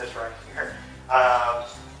inside of this right here. I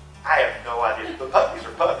have no idea. The puppies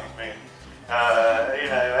are puppies, man.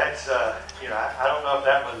 That's I don't know if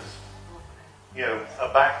that was a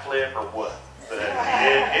backflip or what, but it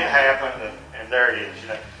happened, and there it is.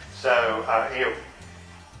 So I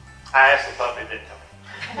asked the puppy, it didn't tell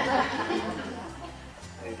me.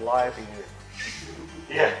 He's laughing here.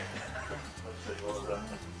 Yeah. Let's see, what was that?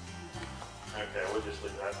 Okay, we'll just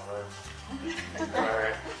leave that alone. All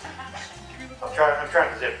right. I'm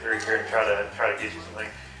trying to zip through here and try to get you something.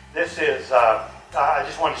 This is I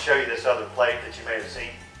just wanted to show you this other plate that you may have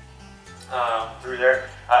seen through there.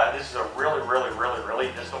 This is a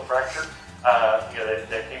really distal fracture.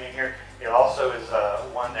 That came in here. It also is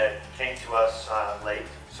one that came to us late,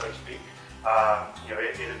 so to speak.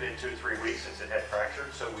 It had been 2 to 3 weeks since it had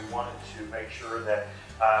fractured, so we wanted to make sure that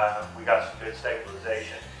we got some good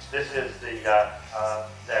stabilization. This is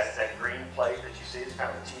that green plate that you see. It's kind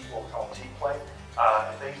of a T, what we call T plate.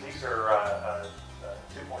 These are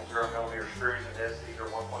 2.0 millimeter screws in this. These are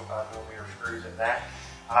 1.5 millimeter screws in that,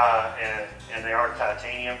 and they are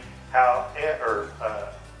titanium. However,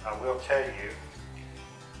 I will tell you,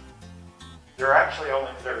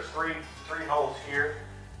 there's three holes here.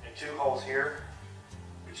 2 holes here,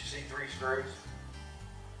 but you see 3 screws.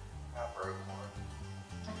 I broke one.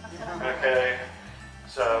 Okay,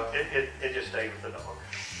 so it just stayed with the dog.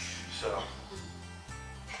 So,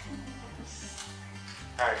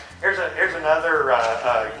 all right. Here's another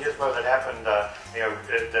gizmo that happened.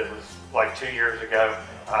 That was like 2 years ago.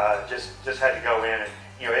 Just had to go in and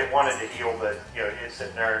it wanted to heal, but it's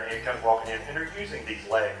sitting there and it comes walking in, and they're using these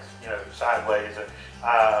legs, sideways, and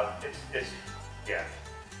it's yeah.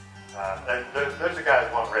 Those are guys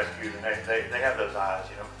who want rescued, and they have those eyes,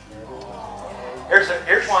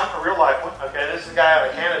 Here's one, a real life one. Okay, this is a guy out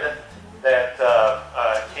of Canada that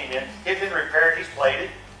came in. He'd been repaired. He's plated.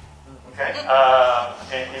 Okay,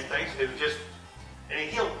 and things. And he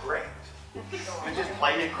healed great. It was just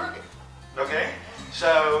plated crooked. Okay,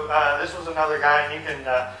 So this was another guy, and you can,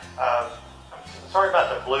 sorry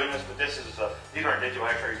about the blueness, but this is, these aren't digital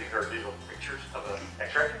x-rays, these are digital pictures of an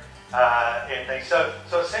x-ray. And things. So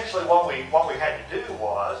essentially what we had to do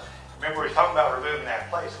was, remember we were talking about removing that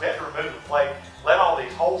plate, so we had to remove the plate, let all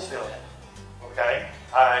these holes fill in, okay?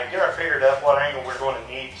 Get our figured up what angle we're going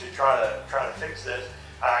to need to try to fix this,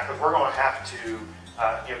 because we're going to have to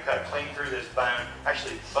kind of clean through this bone,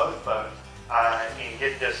 actually both bones, and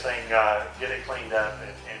get this thing, get it cleaned up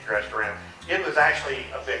and dressed around. It was actually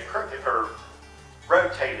a bit crooked, or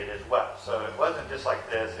rotated as well, so it wasn't just like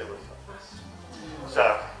this, it was like this.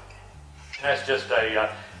 So, and that's just a,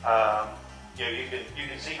 you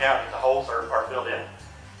can see now that the holes are filled in.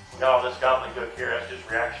 We got all this gobbledygook here, that's just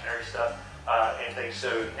reactionary stuff, and things.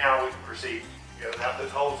 So now we can proceed. Now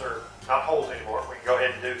those holes are not holes anymore. We can go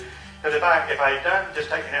ahead and do, because if I had done just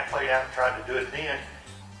taking that plate out and tried to do it then,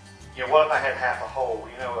 what if I had half a hole?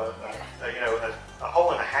 A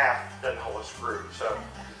hole and a half doesn't hold a screw. So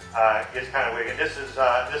it's kind of weird. And this is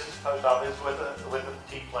post op. This is with a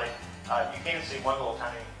T-plate. You can see one little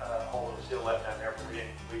tiny hole that was still left down there, but we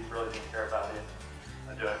really didn't care about it.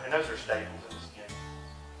 And those are staples in the skin.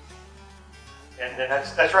 And then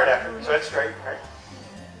that's right after. So that's straight. Right?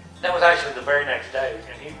 That was actually the very next day,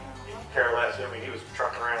 and he didn't care less. I mean, he was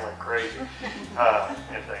trucking around like crazy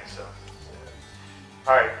and things. So,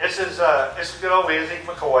 all right, this is good old Izzy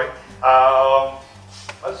McCoy.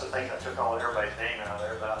 Most of the things I took on everybody's name out of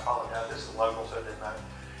there, but I apologize. This is local, so it didn't matter.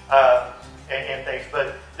 And things,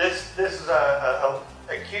 but this is a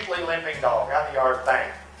acutely limping dog out in the yard,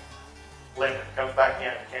 bang, limping, comes back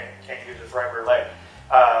in, can't use his right rear leg,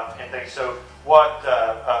 and things. So what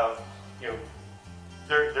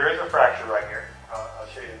there is a fracture right here. I'll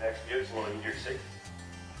show you the next view. It's a little easier to see.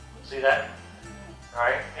 See that? All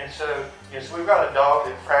right, and so so we've got a dog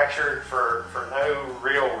that fractured for no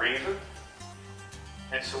real reason,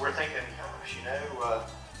 and so we're thinking, gosh,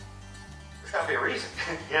 there's got to be a reason.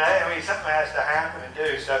 I mean, something has to happen and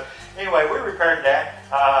do. So anyway, we repaired that.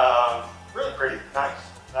 Really pretty, nice.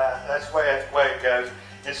 That's the way it goes.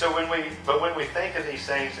 And so when we think of these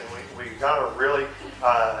things, and we got to really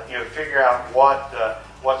figure out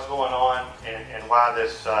what's going on and why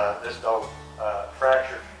this dog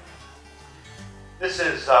fractured. This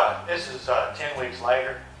is 10 weeks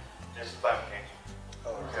later. This is bone cancer.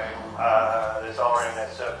 Okay, it's all around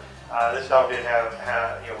that. So this dog did have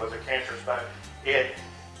was a cancerous bone. It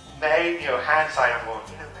made hindsight. I'm going,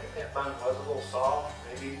 maybe that bone was a little soft.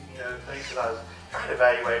 Maybe things that I was trying to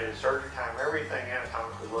evaluate at surgery time. Everything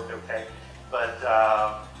anatomically looked okay, but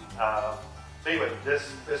anyway,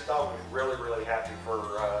 this dog was really happy for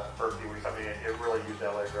a few weeks. I mean, it really used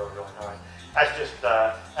that leg really nice. That's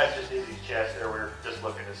just Izzy's chest there. We're just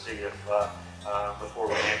looking to see if before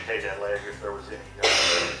we amputate that leg, if there was any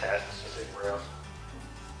metastasis anywhere else.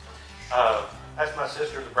 That's my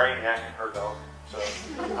sister, the Brainiac, and her dog. So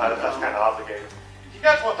that's kind of obligated. Do you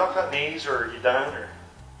guys want to talk about knees, or are you done? Or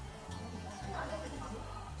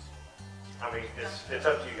I mean, it's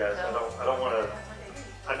up to you guys. I don't want to.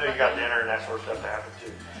 I know you got dinner and that sort of stuff to happen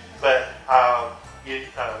too, but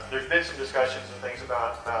there's been some discussions and things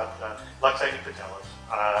about luxating patellas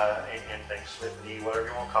and things, slip knee, whatever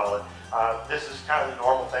you want to call it. This is kind of the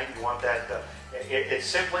normal thing. You want that. It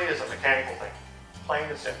simply is a mechanical thing, plain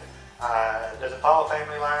and simple. Does it follow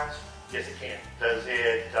family lines? Yes, it can. Does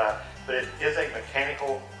it? But it is a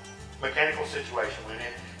mechanical situation.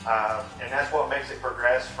 And that's what makes it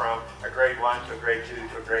progress from a grade 1 to a grade 2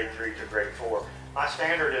 to a grade 3 to a grade 4. My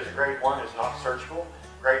standard is a grade 1 is not surgical.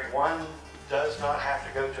 Grade 1 does not have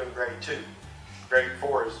to go to a grade 2. Grade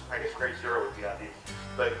 4 is, I guess grade 0 would be ideal,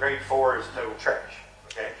 but grade 4 is total trash.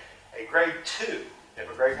 Okay. A grade 2,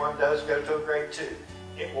 if a grade 1 does go to a grade 2,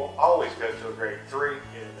 it will always go to a grade 3, and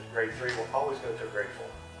a grade 3 will always go to a grade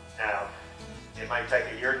 4. Now, it might take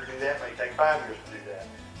a year to do that, it may take 5 years to do that,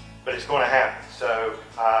 but it's going to happen. So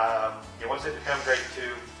once it becomes grade 2,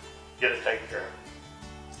 get it taken care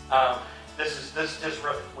of. This is just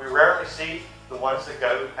we rarely see the ones that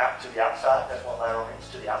go out to the outside. That's what lateral means,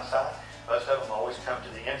 to the outside. Most of them always come to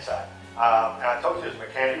the inside. And I told you it's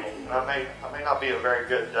mechanical, and I may not be a very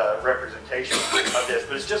good representation of this,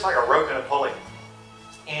 but it's just like a rope and a pulley.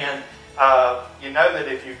 And you know that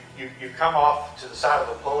if you come off to the side of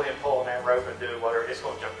a pulley and pull on that rope and do whatever, it's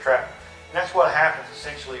going to jump traffic. And that's what happens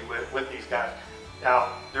essentially with these guys.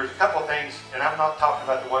 Now, there's a couple of things, and I'm not talking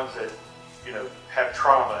about the ones that have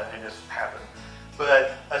trauma and this happen,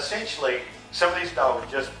 but essentially some of these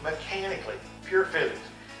dogs just mechanically, pure physics,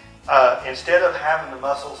 instead of having the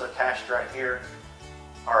muscles attached right here,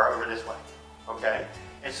 are over this way. Okay,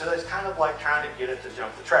 and so it's kind of like trying to get it to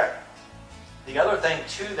jump the track. The other thing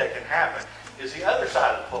too that can happen is the other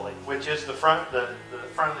side of the pulley, which is the front of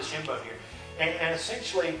the shin bone here. And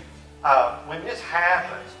essentially, when this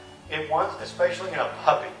happens, it wants, especially in a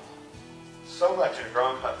puppy, so much in a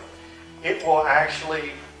grown puppy, it will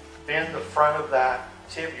actually bend the front of that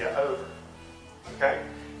tibia over. Okay?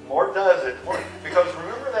 The more it does it, the more, because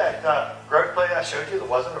remember that growth plate I showed you that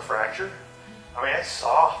wasn't a fracture? I mean, it's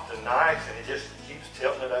soft and nice, and it just keeps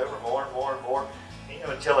tilting it over more and more and more,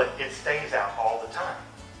 until it stays out all the time.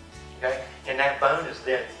 Okay? And that bone is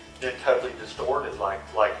then totally distorted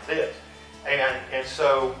like this. And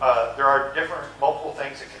so there are multiple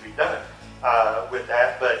things that can be done with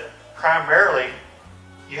that, but primarily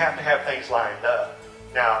you have to have things lined up.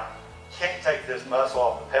 Now, you can't take this muscle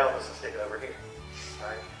off the pelvis and stick it over here.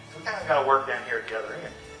 Right? So we kind of got to work down here at the other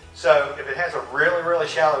end. So if it has a really, really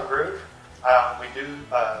shallow groove, we do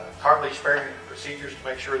cartilage sparing procedures to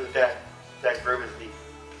make sure that groove is deep.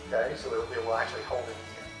 Okay, so it will actually hold it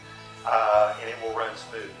in, and it will run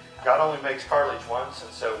smooth. God only makes cartilage once,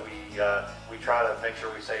 and so we try to make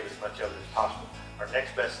sure we save as much of it as possible. Our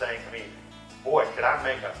next best thing, I mean, boy, could I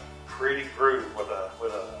make a pretty groove with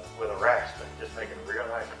a rasp and just make it real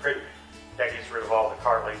nice and pretty. That gets rid of all the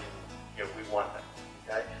cartilage, and we want that,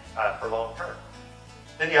 okay, for long term.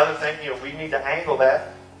 Then the other thing, we need to angle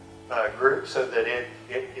that groove so that it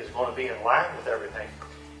is going to be in line with everything.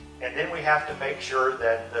 And then we have to make sure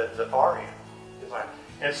that the far end is lined.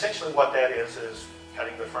 And essentially what that is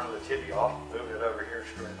cutting the front of the tibia off, moving it over here, and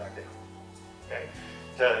screwing it back down. Okay,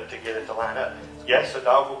 to get it to line up. Yes, the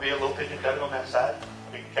dog will be a little pigeon-toed on that side.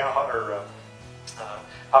 We can kind of,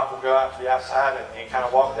 Hawk will go out to the outside and kind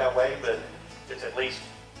of walk that way, but it's at least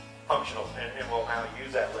functional, and we'll now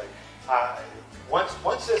use that leg.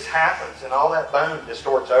 Once this happens and all that bone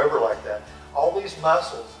distorts over like that, all these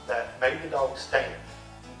muscles that made the dog stand,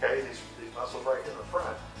 okay, these muscles right here in the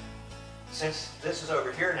front, since this is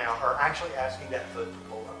over here now, are actually asking that foot to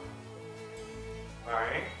pull up. All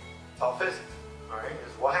right, it's all physics. All right,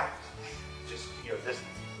 this is what happens. Just this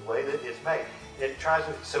the way that it's made. It tries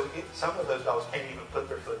to, so some of those dogs can't even put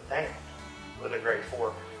their foot down with a grade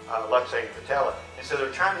 4 luxating patella, and so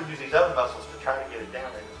they're trying to use these other muscles to try to get it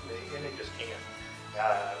down there, and they just can't.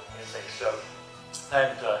 And things. So,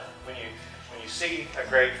 and when you see a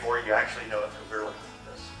grade 4, you actually know it because we're looking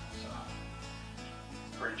at this. So,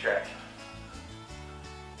 it's pretty trashy.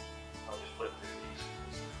 I'll just flip through these.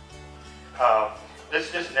 This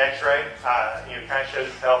is just an X-ray. It kind of shows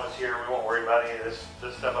the pelvis here. We won't worry about any of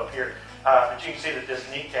this stuff up here. But you can see that this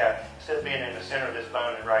kneecap, instead of being in the center of this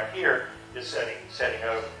bone and right here, is setting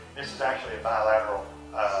over. This is actually a bilateral.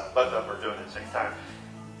 Both of them are doing it at the same time.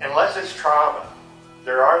 Unless it's trauma,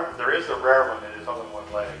 there is a rare one that is only one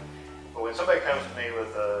leg. But when somebody comes to me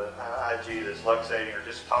with an IG that's luxating or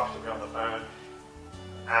just talks to me on the phone,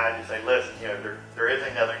 I just say, listen, there is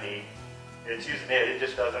another knee. It's using it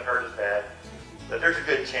just doesn't hurt as bad. But there's a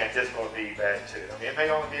good chance it's going to be bad too. I mean, it may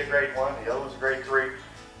only be a grade 1, the other one's a grade 3,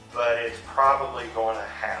 but it's probably going to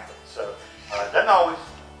happen. So, it doesn't always,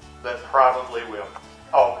 but probably will.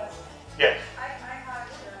 Oh, yes. I had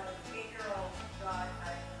an 8-year-old dog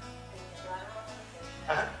that is lateral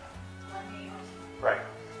Uh-huh. my knee. Right.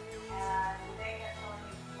 And they had told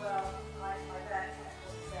me, well, my vet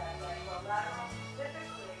said, well, lateral,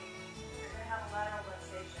 typically, you're going to have a lateral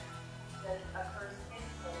luxation that occurs in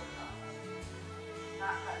forward contact,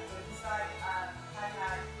 not cut to the side. I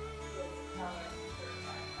had kids tell me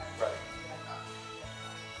Right.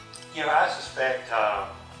 I suspect, I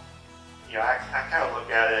kind of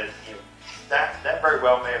look at it, that very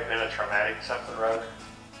well may have been a traumatic something or other,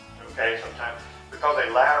 okay, sometimes, because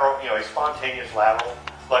a lateral, a spontaneous lateral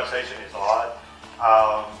luxation is odd.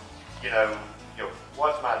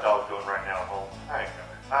 What's my dog doing right now at home? I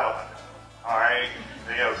don't know. All right,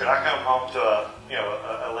 could I come home to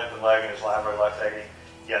a limping leg and it's lateral luxating?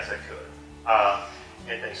 Yes, I could.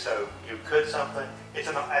 So could something? That's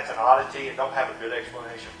an oddity. I don't have a good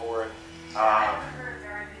explanation for it. I haven't heard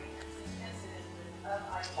very many incidents of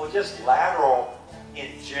IG. Well, just lateral in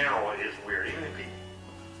general is weird, even in people.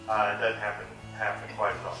 It doesn't happen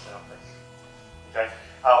quite as often, I don't think. Okay.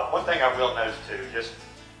 One thing I will notice too, just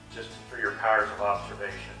for your powers of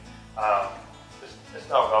observation, this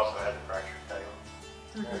dog also has a fractured tail.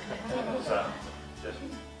 So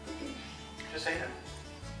just saying.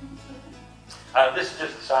 This is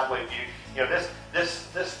just a sideways view.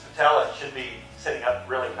 This patella should be sitting up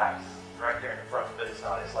really nice right there in the front, but it's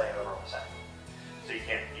not. It's laying over on the side, so you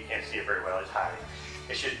can't see it very well. It's hiding.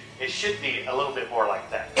 It should be a little bit more like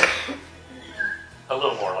that. A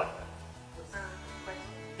little more like that. Question.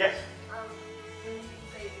 Yes. When you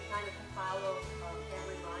say you kind of follow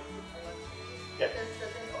family lines, Yes. does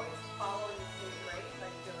it always follow in the same grade?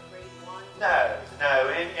 Like, is there a grade 1?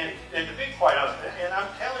 and to be quite honest, and I'm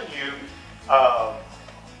telling you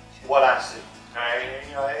what I see. Right?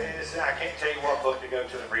 You know, I can't tell you what book to go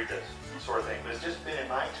to and read this sort of thing, but it's just been in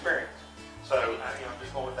my experience. So I'm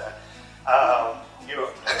just going with that. You know,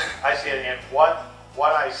 I see it, and what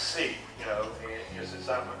I see, you know, since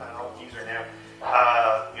I don't use her now,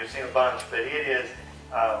 you've seen a bunch, but it is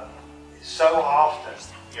so often,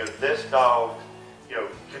 you know, this dog, you know,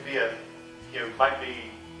 could be might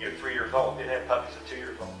be, 3 years old. It had puppies at 2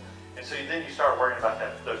 years old, and so then you start worrying about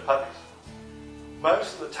those puppies.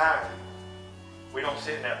 Most of the time, we don't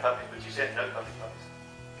sit in that puppy, but you sit in those puppies.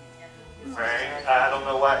 Right? I don't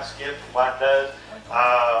know why it skips, why it does,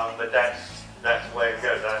 but that's the way it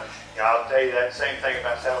goes. I'll tell you that same thing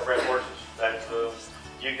about saddlebred horses. That's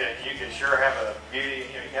you can sure have a beauty.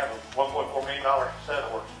 You can have a $1.4 million saddle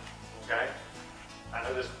horse. Okay, I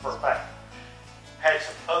know this for a fact. Had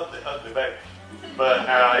some ugly babies, but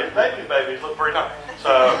his babies look pretty nice.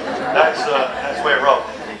 So that's the way it rolls.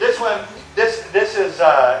 This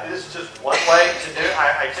is just one way to do it.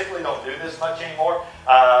 I typically don't do this much anymore.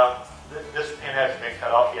 This pin hasn't been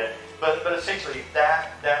cut off yet, but essentially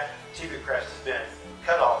that tibia crest has been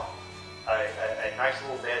cut off. A nice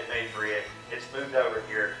little bed made for it. It's moved over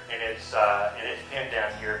here, and it's pinned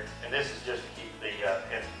down here. And this is just to keep the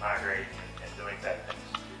pin from migrating and doing bad things.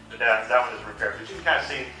 But that one is repaired. But you can kind of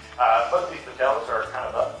see both these patellas are kind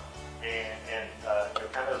of up and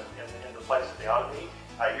kind of in the place that they ought to be.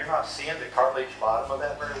 You're not seeing the cartilage bottom of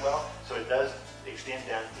that very well, so it does extend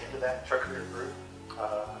down into that trochlear groove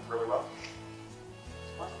really well.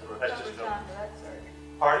 What's the That's recovery just time for that surgery?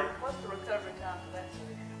 Pardon? What's the recovery time for that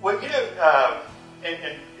surgery? Well,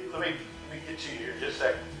 and let me get to you here just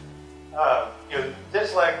a second.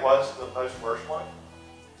 This leg was the most worst one.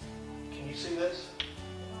 Can you see this?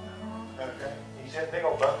 Okay. You see that big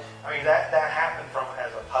old bump? I mean, that happened from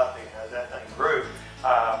as a puppy, as that thing grew.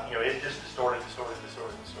 It just distorted.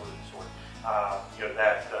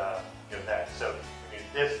 That. So, I mean,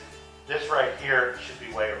 this right here should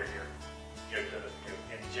be way over here. In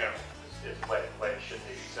general, is the way it should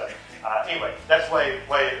be. So, anyway, that's the way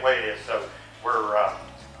it is. So, we're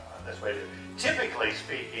that's the way it is. Typically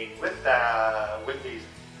speaking, with these,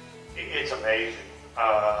 it's amazing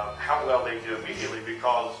how well they do immediately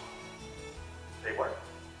because they work.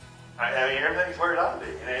 I mean, everything's where it ought to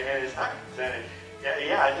be, and it's nice. And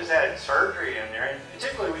I just had surgery in there, and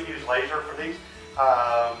typically we use laser for these.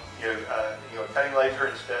 Cutting laser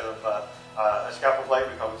instead of a scalpel blade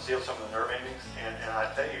because it seals some of the nerve endings. And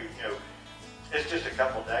I tell you, it's just a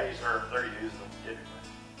couple of days they're using them typically.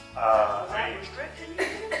 Without restricting you?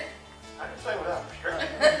 I didn't say without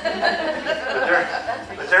restricting.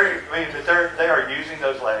 but they are using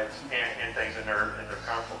those legs and things, and they're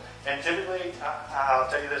comfortable. And typically, I'll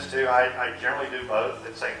tell you this too. I generally do both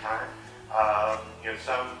at the same time.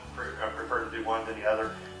 Some prefer to do one than the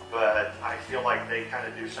other, but I feel like they kind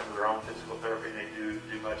of do some of their own physical therapy. They do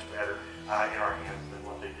much better in our hands than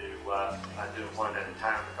what they do doing one at a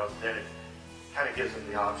time, because then it kind of gives them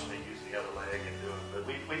the option to use the other leg and do it. But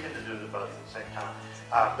we tend to do them both at the same time.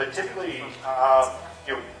 But typically,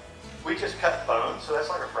 we just cut bone, so that's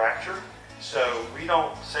like a fracture. So we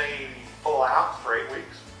don't say pull out for 8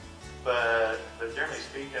 weeks, but generally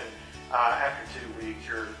speaking, after 2 weeks,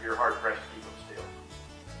 you're hard pressed to keep them still.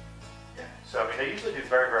 Yeah. So I mean, they usually do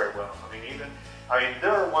very, very well. I mean,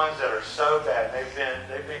 there are ones that are so bad.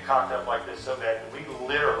 They've been cocked up like this so bad that we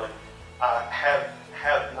literally have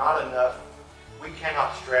not enough. We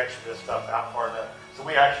cannot stretch this stuff out far enough. So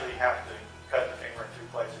we actually have to cut the femur in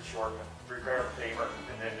 2 places, shorten it, repair the femur,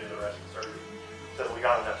 and then do the rest of the surgery. So we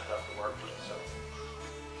got enough stuff to work with.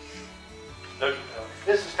 So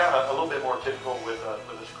this is kind of a little bit more typical with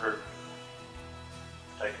a screw.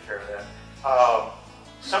 Taking care of that.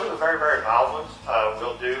 Some of the very, very mild ones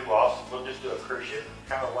we'll just do a cruciate,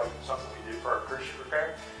 kind of like something we do for our cruciate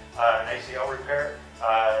repair, an ACL repair,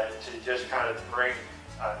 to just kind of bring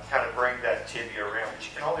that tibia around. But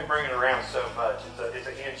you can only bring it around so much. It's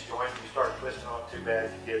a hinge joint. If you start twisting on it too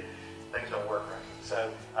bad, things don't work right.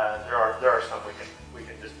 So there are some we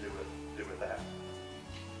can just do with that.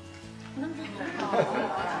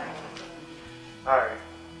 All right.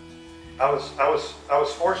 I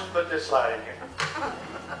was forced to put this slide in here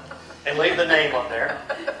and leave the name on there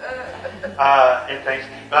and things.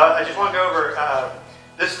 But I just want to go over.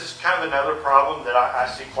 This is kind of another problem that I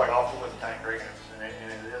see quite often with Italian greyhounds, and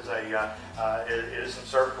it is some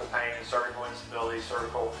cervical pain and cervical instability,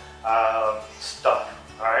 cervical stuff.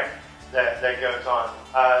 All right, that goes on.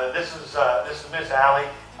 This is Miss Allie,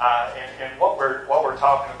 and what we're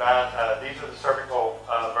talking about. These are the cervical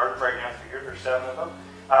vertebrae down here. There's 7 of them.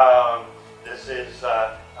 This is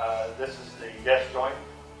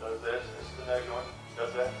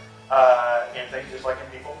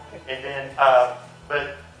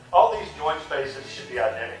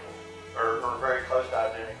are very close to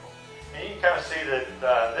identical. And you can kind of see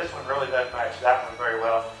that this one really doesn't match that one very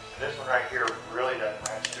well. And this one right here really doesn't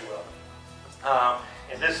match too well.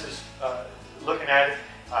 And this is, looking at it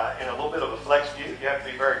in a little bit of a flex view, you have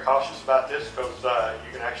to be very cautious about this because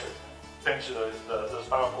you can actually pinch the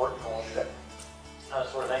spinal cord. You don't want to do that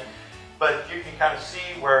sort of thing. But you can kind of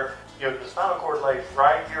see where the spinal cord lays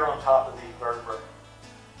right here on top of these vertebrae.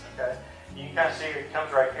 Okay? You can kind of see it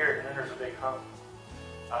comes right here, and then there's a big hump.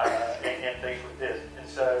 And things with this.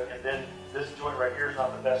 And then this joint right here is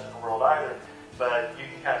not the best in the world either, but you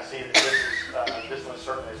can kind of see that this one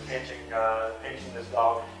certainly is pinching this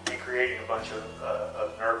dog and creating a bunch of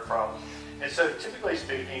nerve problems. And so typically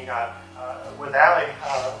speaking, with Allie,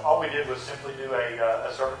 all we did was simply do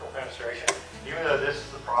a cervical fenestration. Even though this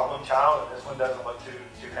is the problem child and this one doesn't look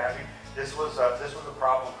too happy, this was a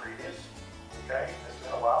problem previous. Okay, it's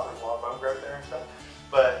been a while. There's a lot of bone growth there and stuff,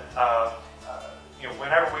 but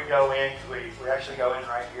whenever we go in, we actually go in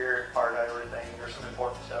right here, part of everything. There's some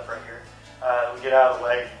important stuff right here. We get out of the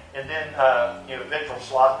way, and then ventral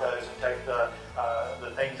slot goes and take the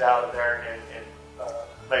things out of there and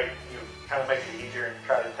kind of make it easier and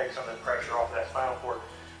try to take some of the pressure off that spinal cord.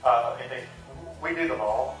 And then we do them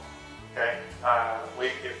all. Okay,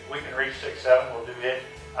 if we can reach 6, 7, we'll do it.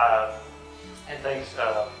 And things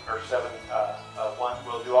or 7, 1,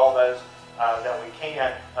 we'll do all those that we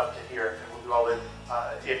can up to here. All that.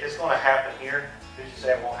 If it's going to happen here, who's to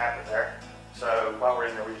say it won't happen there? So while we're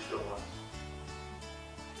in there, we just do it once.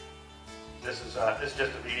 This is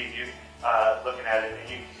just a VD view looking at it, and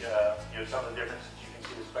you some of the differences you can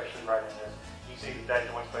see, especially right in this. You can see that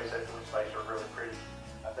joint space, that joint space are really pretty.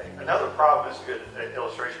 I think another problem, this is a good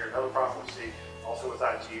illustration here. Another problem we see also with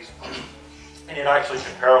IGs, and it actually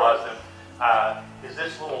can paralyze them, is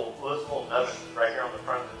this little nubbin right here on the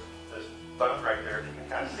front of this bone right there. If you can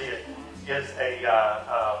kind of see it.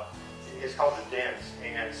 It's called the dents,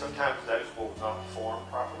 and sometimes those will not form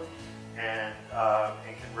properly and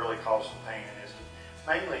can really cause some pain. And it's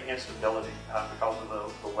mainly instability because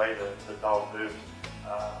of the way the dog moves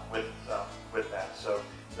with that. So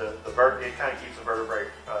it kind of keeps the vertebrae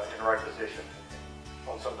in the right position.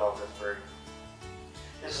 On some dogs, that's very.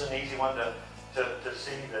 This is an easy one to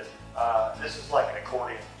see that this is like an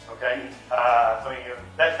accordion. Okay,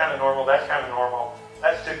 that's kind of normal. That's kind of normal.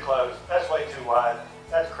 That's too close. That's way too wide.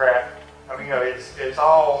 That's crap. It's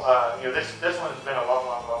all. This one's been a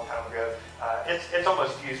long time ago. It's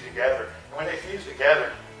almost fused together. And when they fuse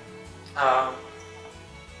together,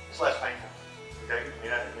 it's less painful. Okay,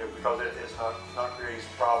 because it's not creating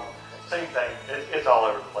some problem. Same thing. It's all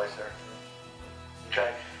over the place there.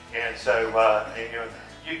 Okay, and so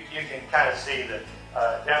you can kind of see that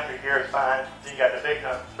down through here is fine. Then you got the big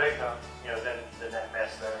hump. Then that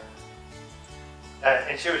mess there.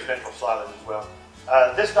 And she was ventral slotted as well.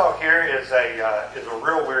 This dog here is a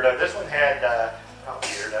real weirdo. This one had not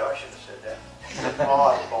weirdo. I shouldn't have said that.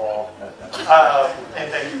 Oddball.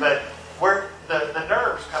 And things, but where the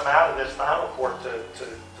nerves come out of this spinal cord to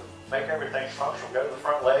make everything functional, go to the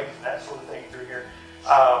front legs and that sort of thing through here,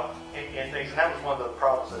 and things. And that was one of the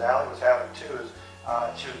problems that Allie was having too. Is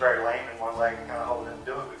she was very lame in one leg and kind of holding it,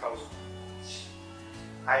 doing because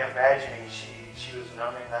I imagine she was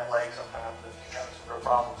numbing that leg sometimes and having some real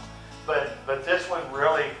problems. But this one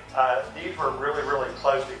really, these were really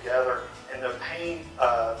close together, and the pain,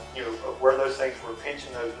 of where those things were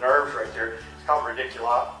pinching those nerves right there, it's called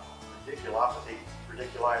radiculopathy,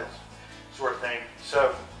 radiculitis sort of thing.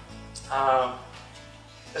 So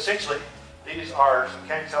essentially, these are some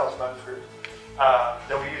cancellous bone screws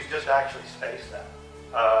that we use just to actually space that.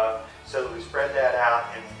 So that we spread that out,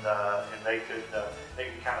 and they could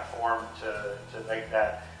kind of form to make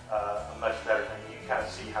that a much better thing. You can kind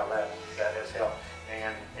of see how that has helped,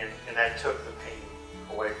 and that took the pain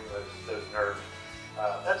away from those nerves.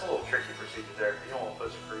 That's a little tricky procedure there. You don't want to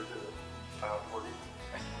put screws through the spinal cord.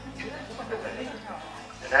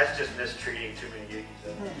 And that's just mistreating too many yiggies.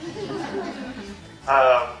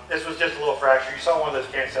 This was just a little fracture. You saw one of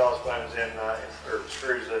those cancellous bones or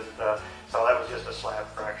screws so that was just a slab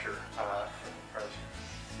fracture.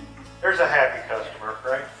 There's a happy customer,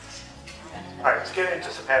 right? All right, let's get into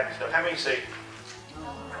some happy stuff. How many see?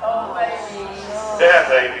 Oh, baby. Yeah,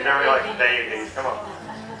 babies. Everybody likes babies. Come on.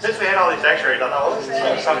 Since we had all these x-rays, I thought, well, let's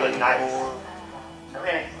do something nice. How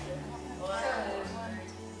many?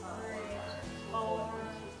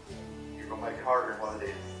 You're going to make it harder than what it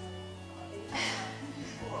is.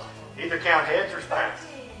 Either count heads or spines.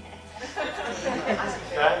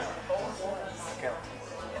 Okay?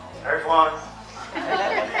 There's one.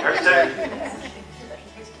 There's two.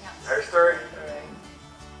 There's three.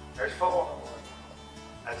 There's four.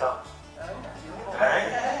 That's all. Okay?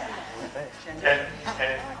 And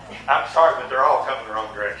I'm sorry, but they're all coming the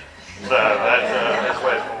wrong direction. So that's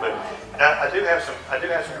what it's going to be. Now I do have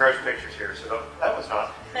some gross pictures here. So that was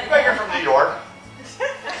not. Anybody here from New York?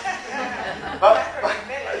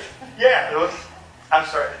 Yeah, it was. I'm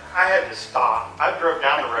sorry. I had to stop. I drove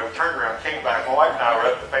down the road, turned around, came back. My wife and I were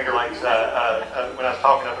up the Finger Lakes when I was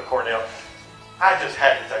talking up at Cornell. I just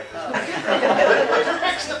had to take this picture. They're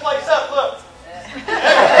fixing the place up. Look. I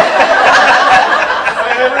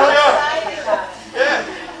mean, they really are. Yeah.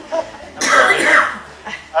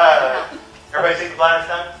 Everybody see the bladder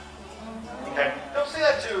stone? Okay. Don't see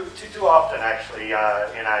that too often actually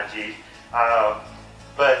in IG.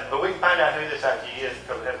 But we can find out who this IG is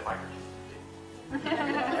because it has a microchip.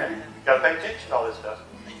 Okay. Got to pay attention to all this stuff.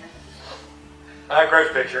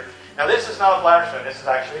 Gross picture. Now this is not a bladder stone. This is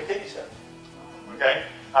actually a kidney stone. Okay.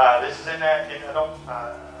 This is in that. I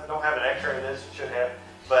don't have an X-ray of this. Should have.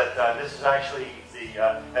 But this is actually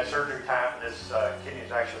at surgery time. This kidney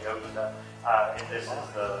is actually opened up, and this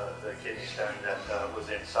is the kidney stone that was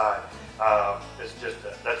inside. It's just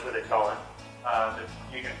that's what they call it.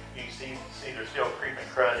 You can see there's still creeping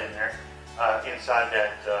crud in there inside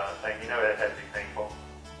that thing. You know that had to be painful.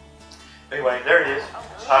 Anyway, there it is.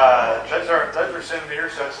 Those are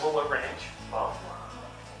centimeters, so it's a little over an inch long.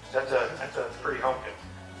 That's a pretty honking.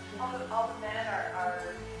 All the men are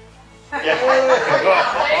Yeah.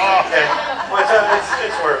 Okay. Well,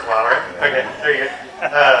 it's worthwhile, right? Okay, there you go.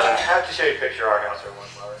 I have to show you a picture of our house every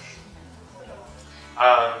once in a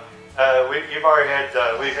while. You've already had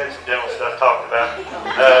we've had some dental stuff talked about,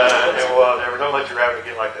 and we'll never. Don't let your rabbit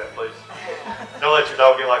get like that, please. Don't let your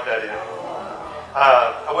dog get like that either.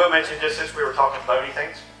 I will mention just since we were talking bony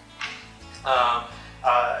things.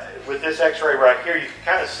 With this X-ray right here, you can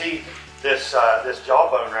kind of see this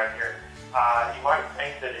jawbone right here. You might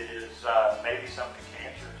think that it is maybe something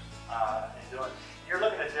cancerous in doing. You're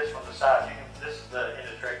looking at this from the side. This is the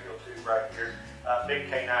endotracheal tube right here. Big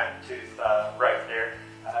canine tooth right there.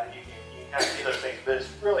 You can kind of see those things, but it's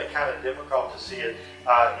really kind of difficult to see it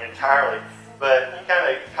entirely. But you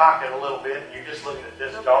kind of cock it a little bit, and you're just looking at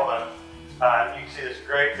this jawbone. You can see this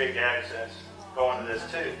great big abscess going to this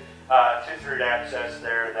tooth. Tooth root abscess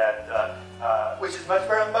there that which is much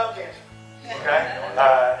better than bone cancer. Okay,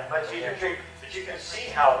 and much easier to treat. But you can see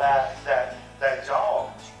how that jaw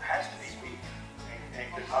has to be weak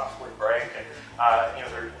and could possibly break. And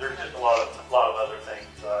there's just a lot of other things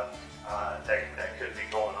that could be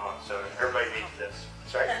going on. So everybody needs this.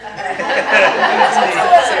 That's right.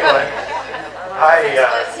 Anyway,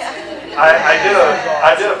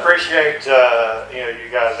 I do appreciate you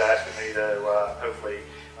guys asking me to hopefully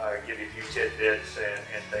give you a few tidbits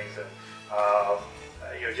and things that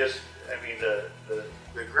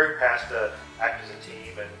the group has to act as a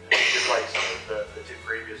team, and just like some of the two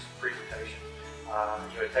previous presentations,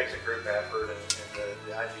 it takes a group effort, and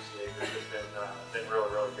the IGCA group has been really,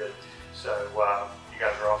 really good. So you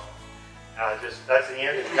guys are awesome. That's the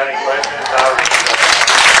end. If you got any questions,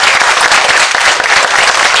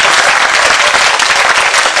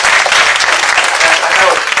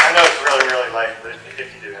 I know it's really, really late, but if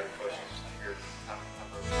you do,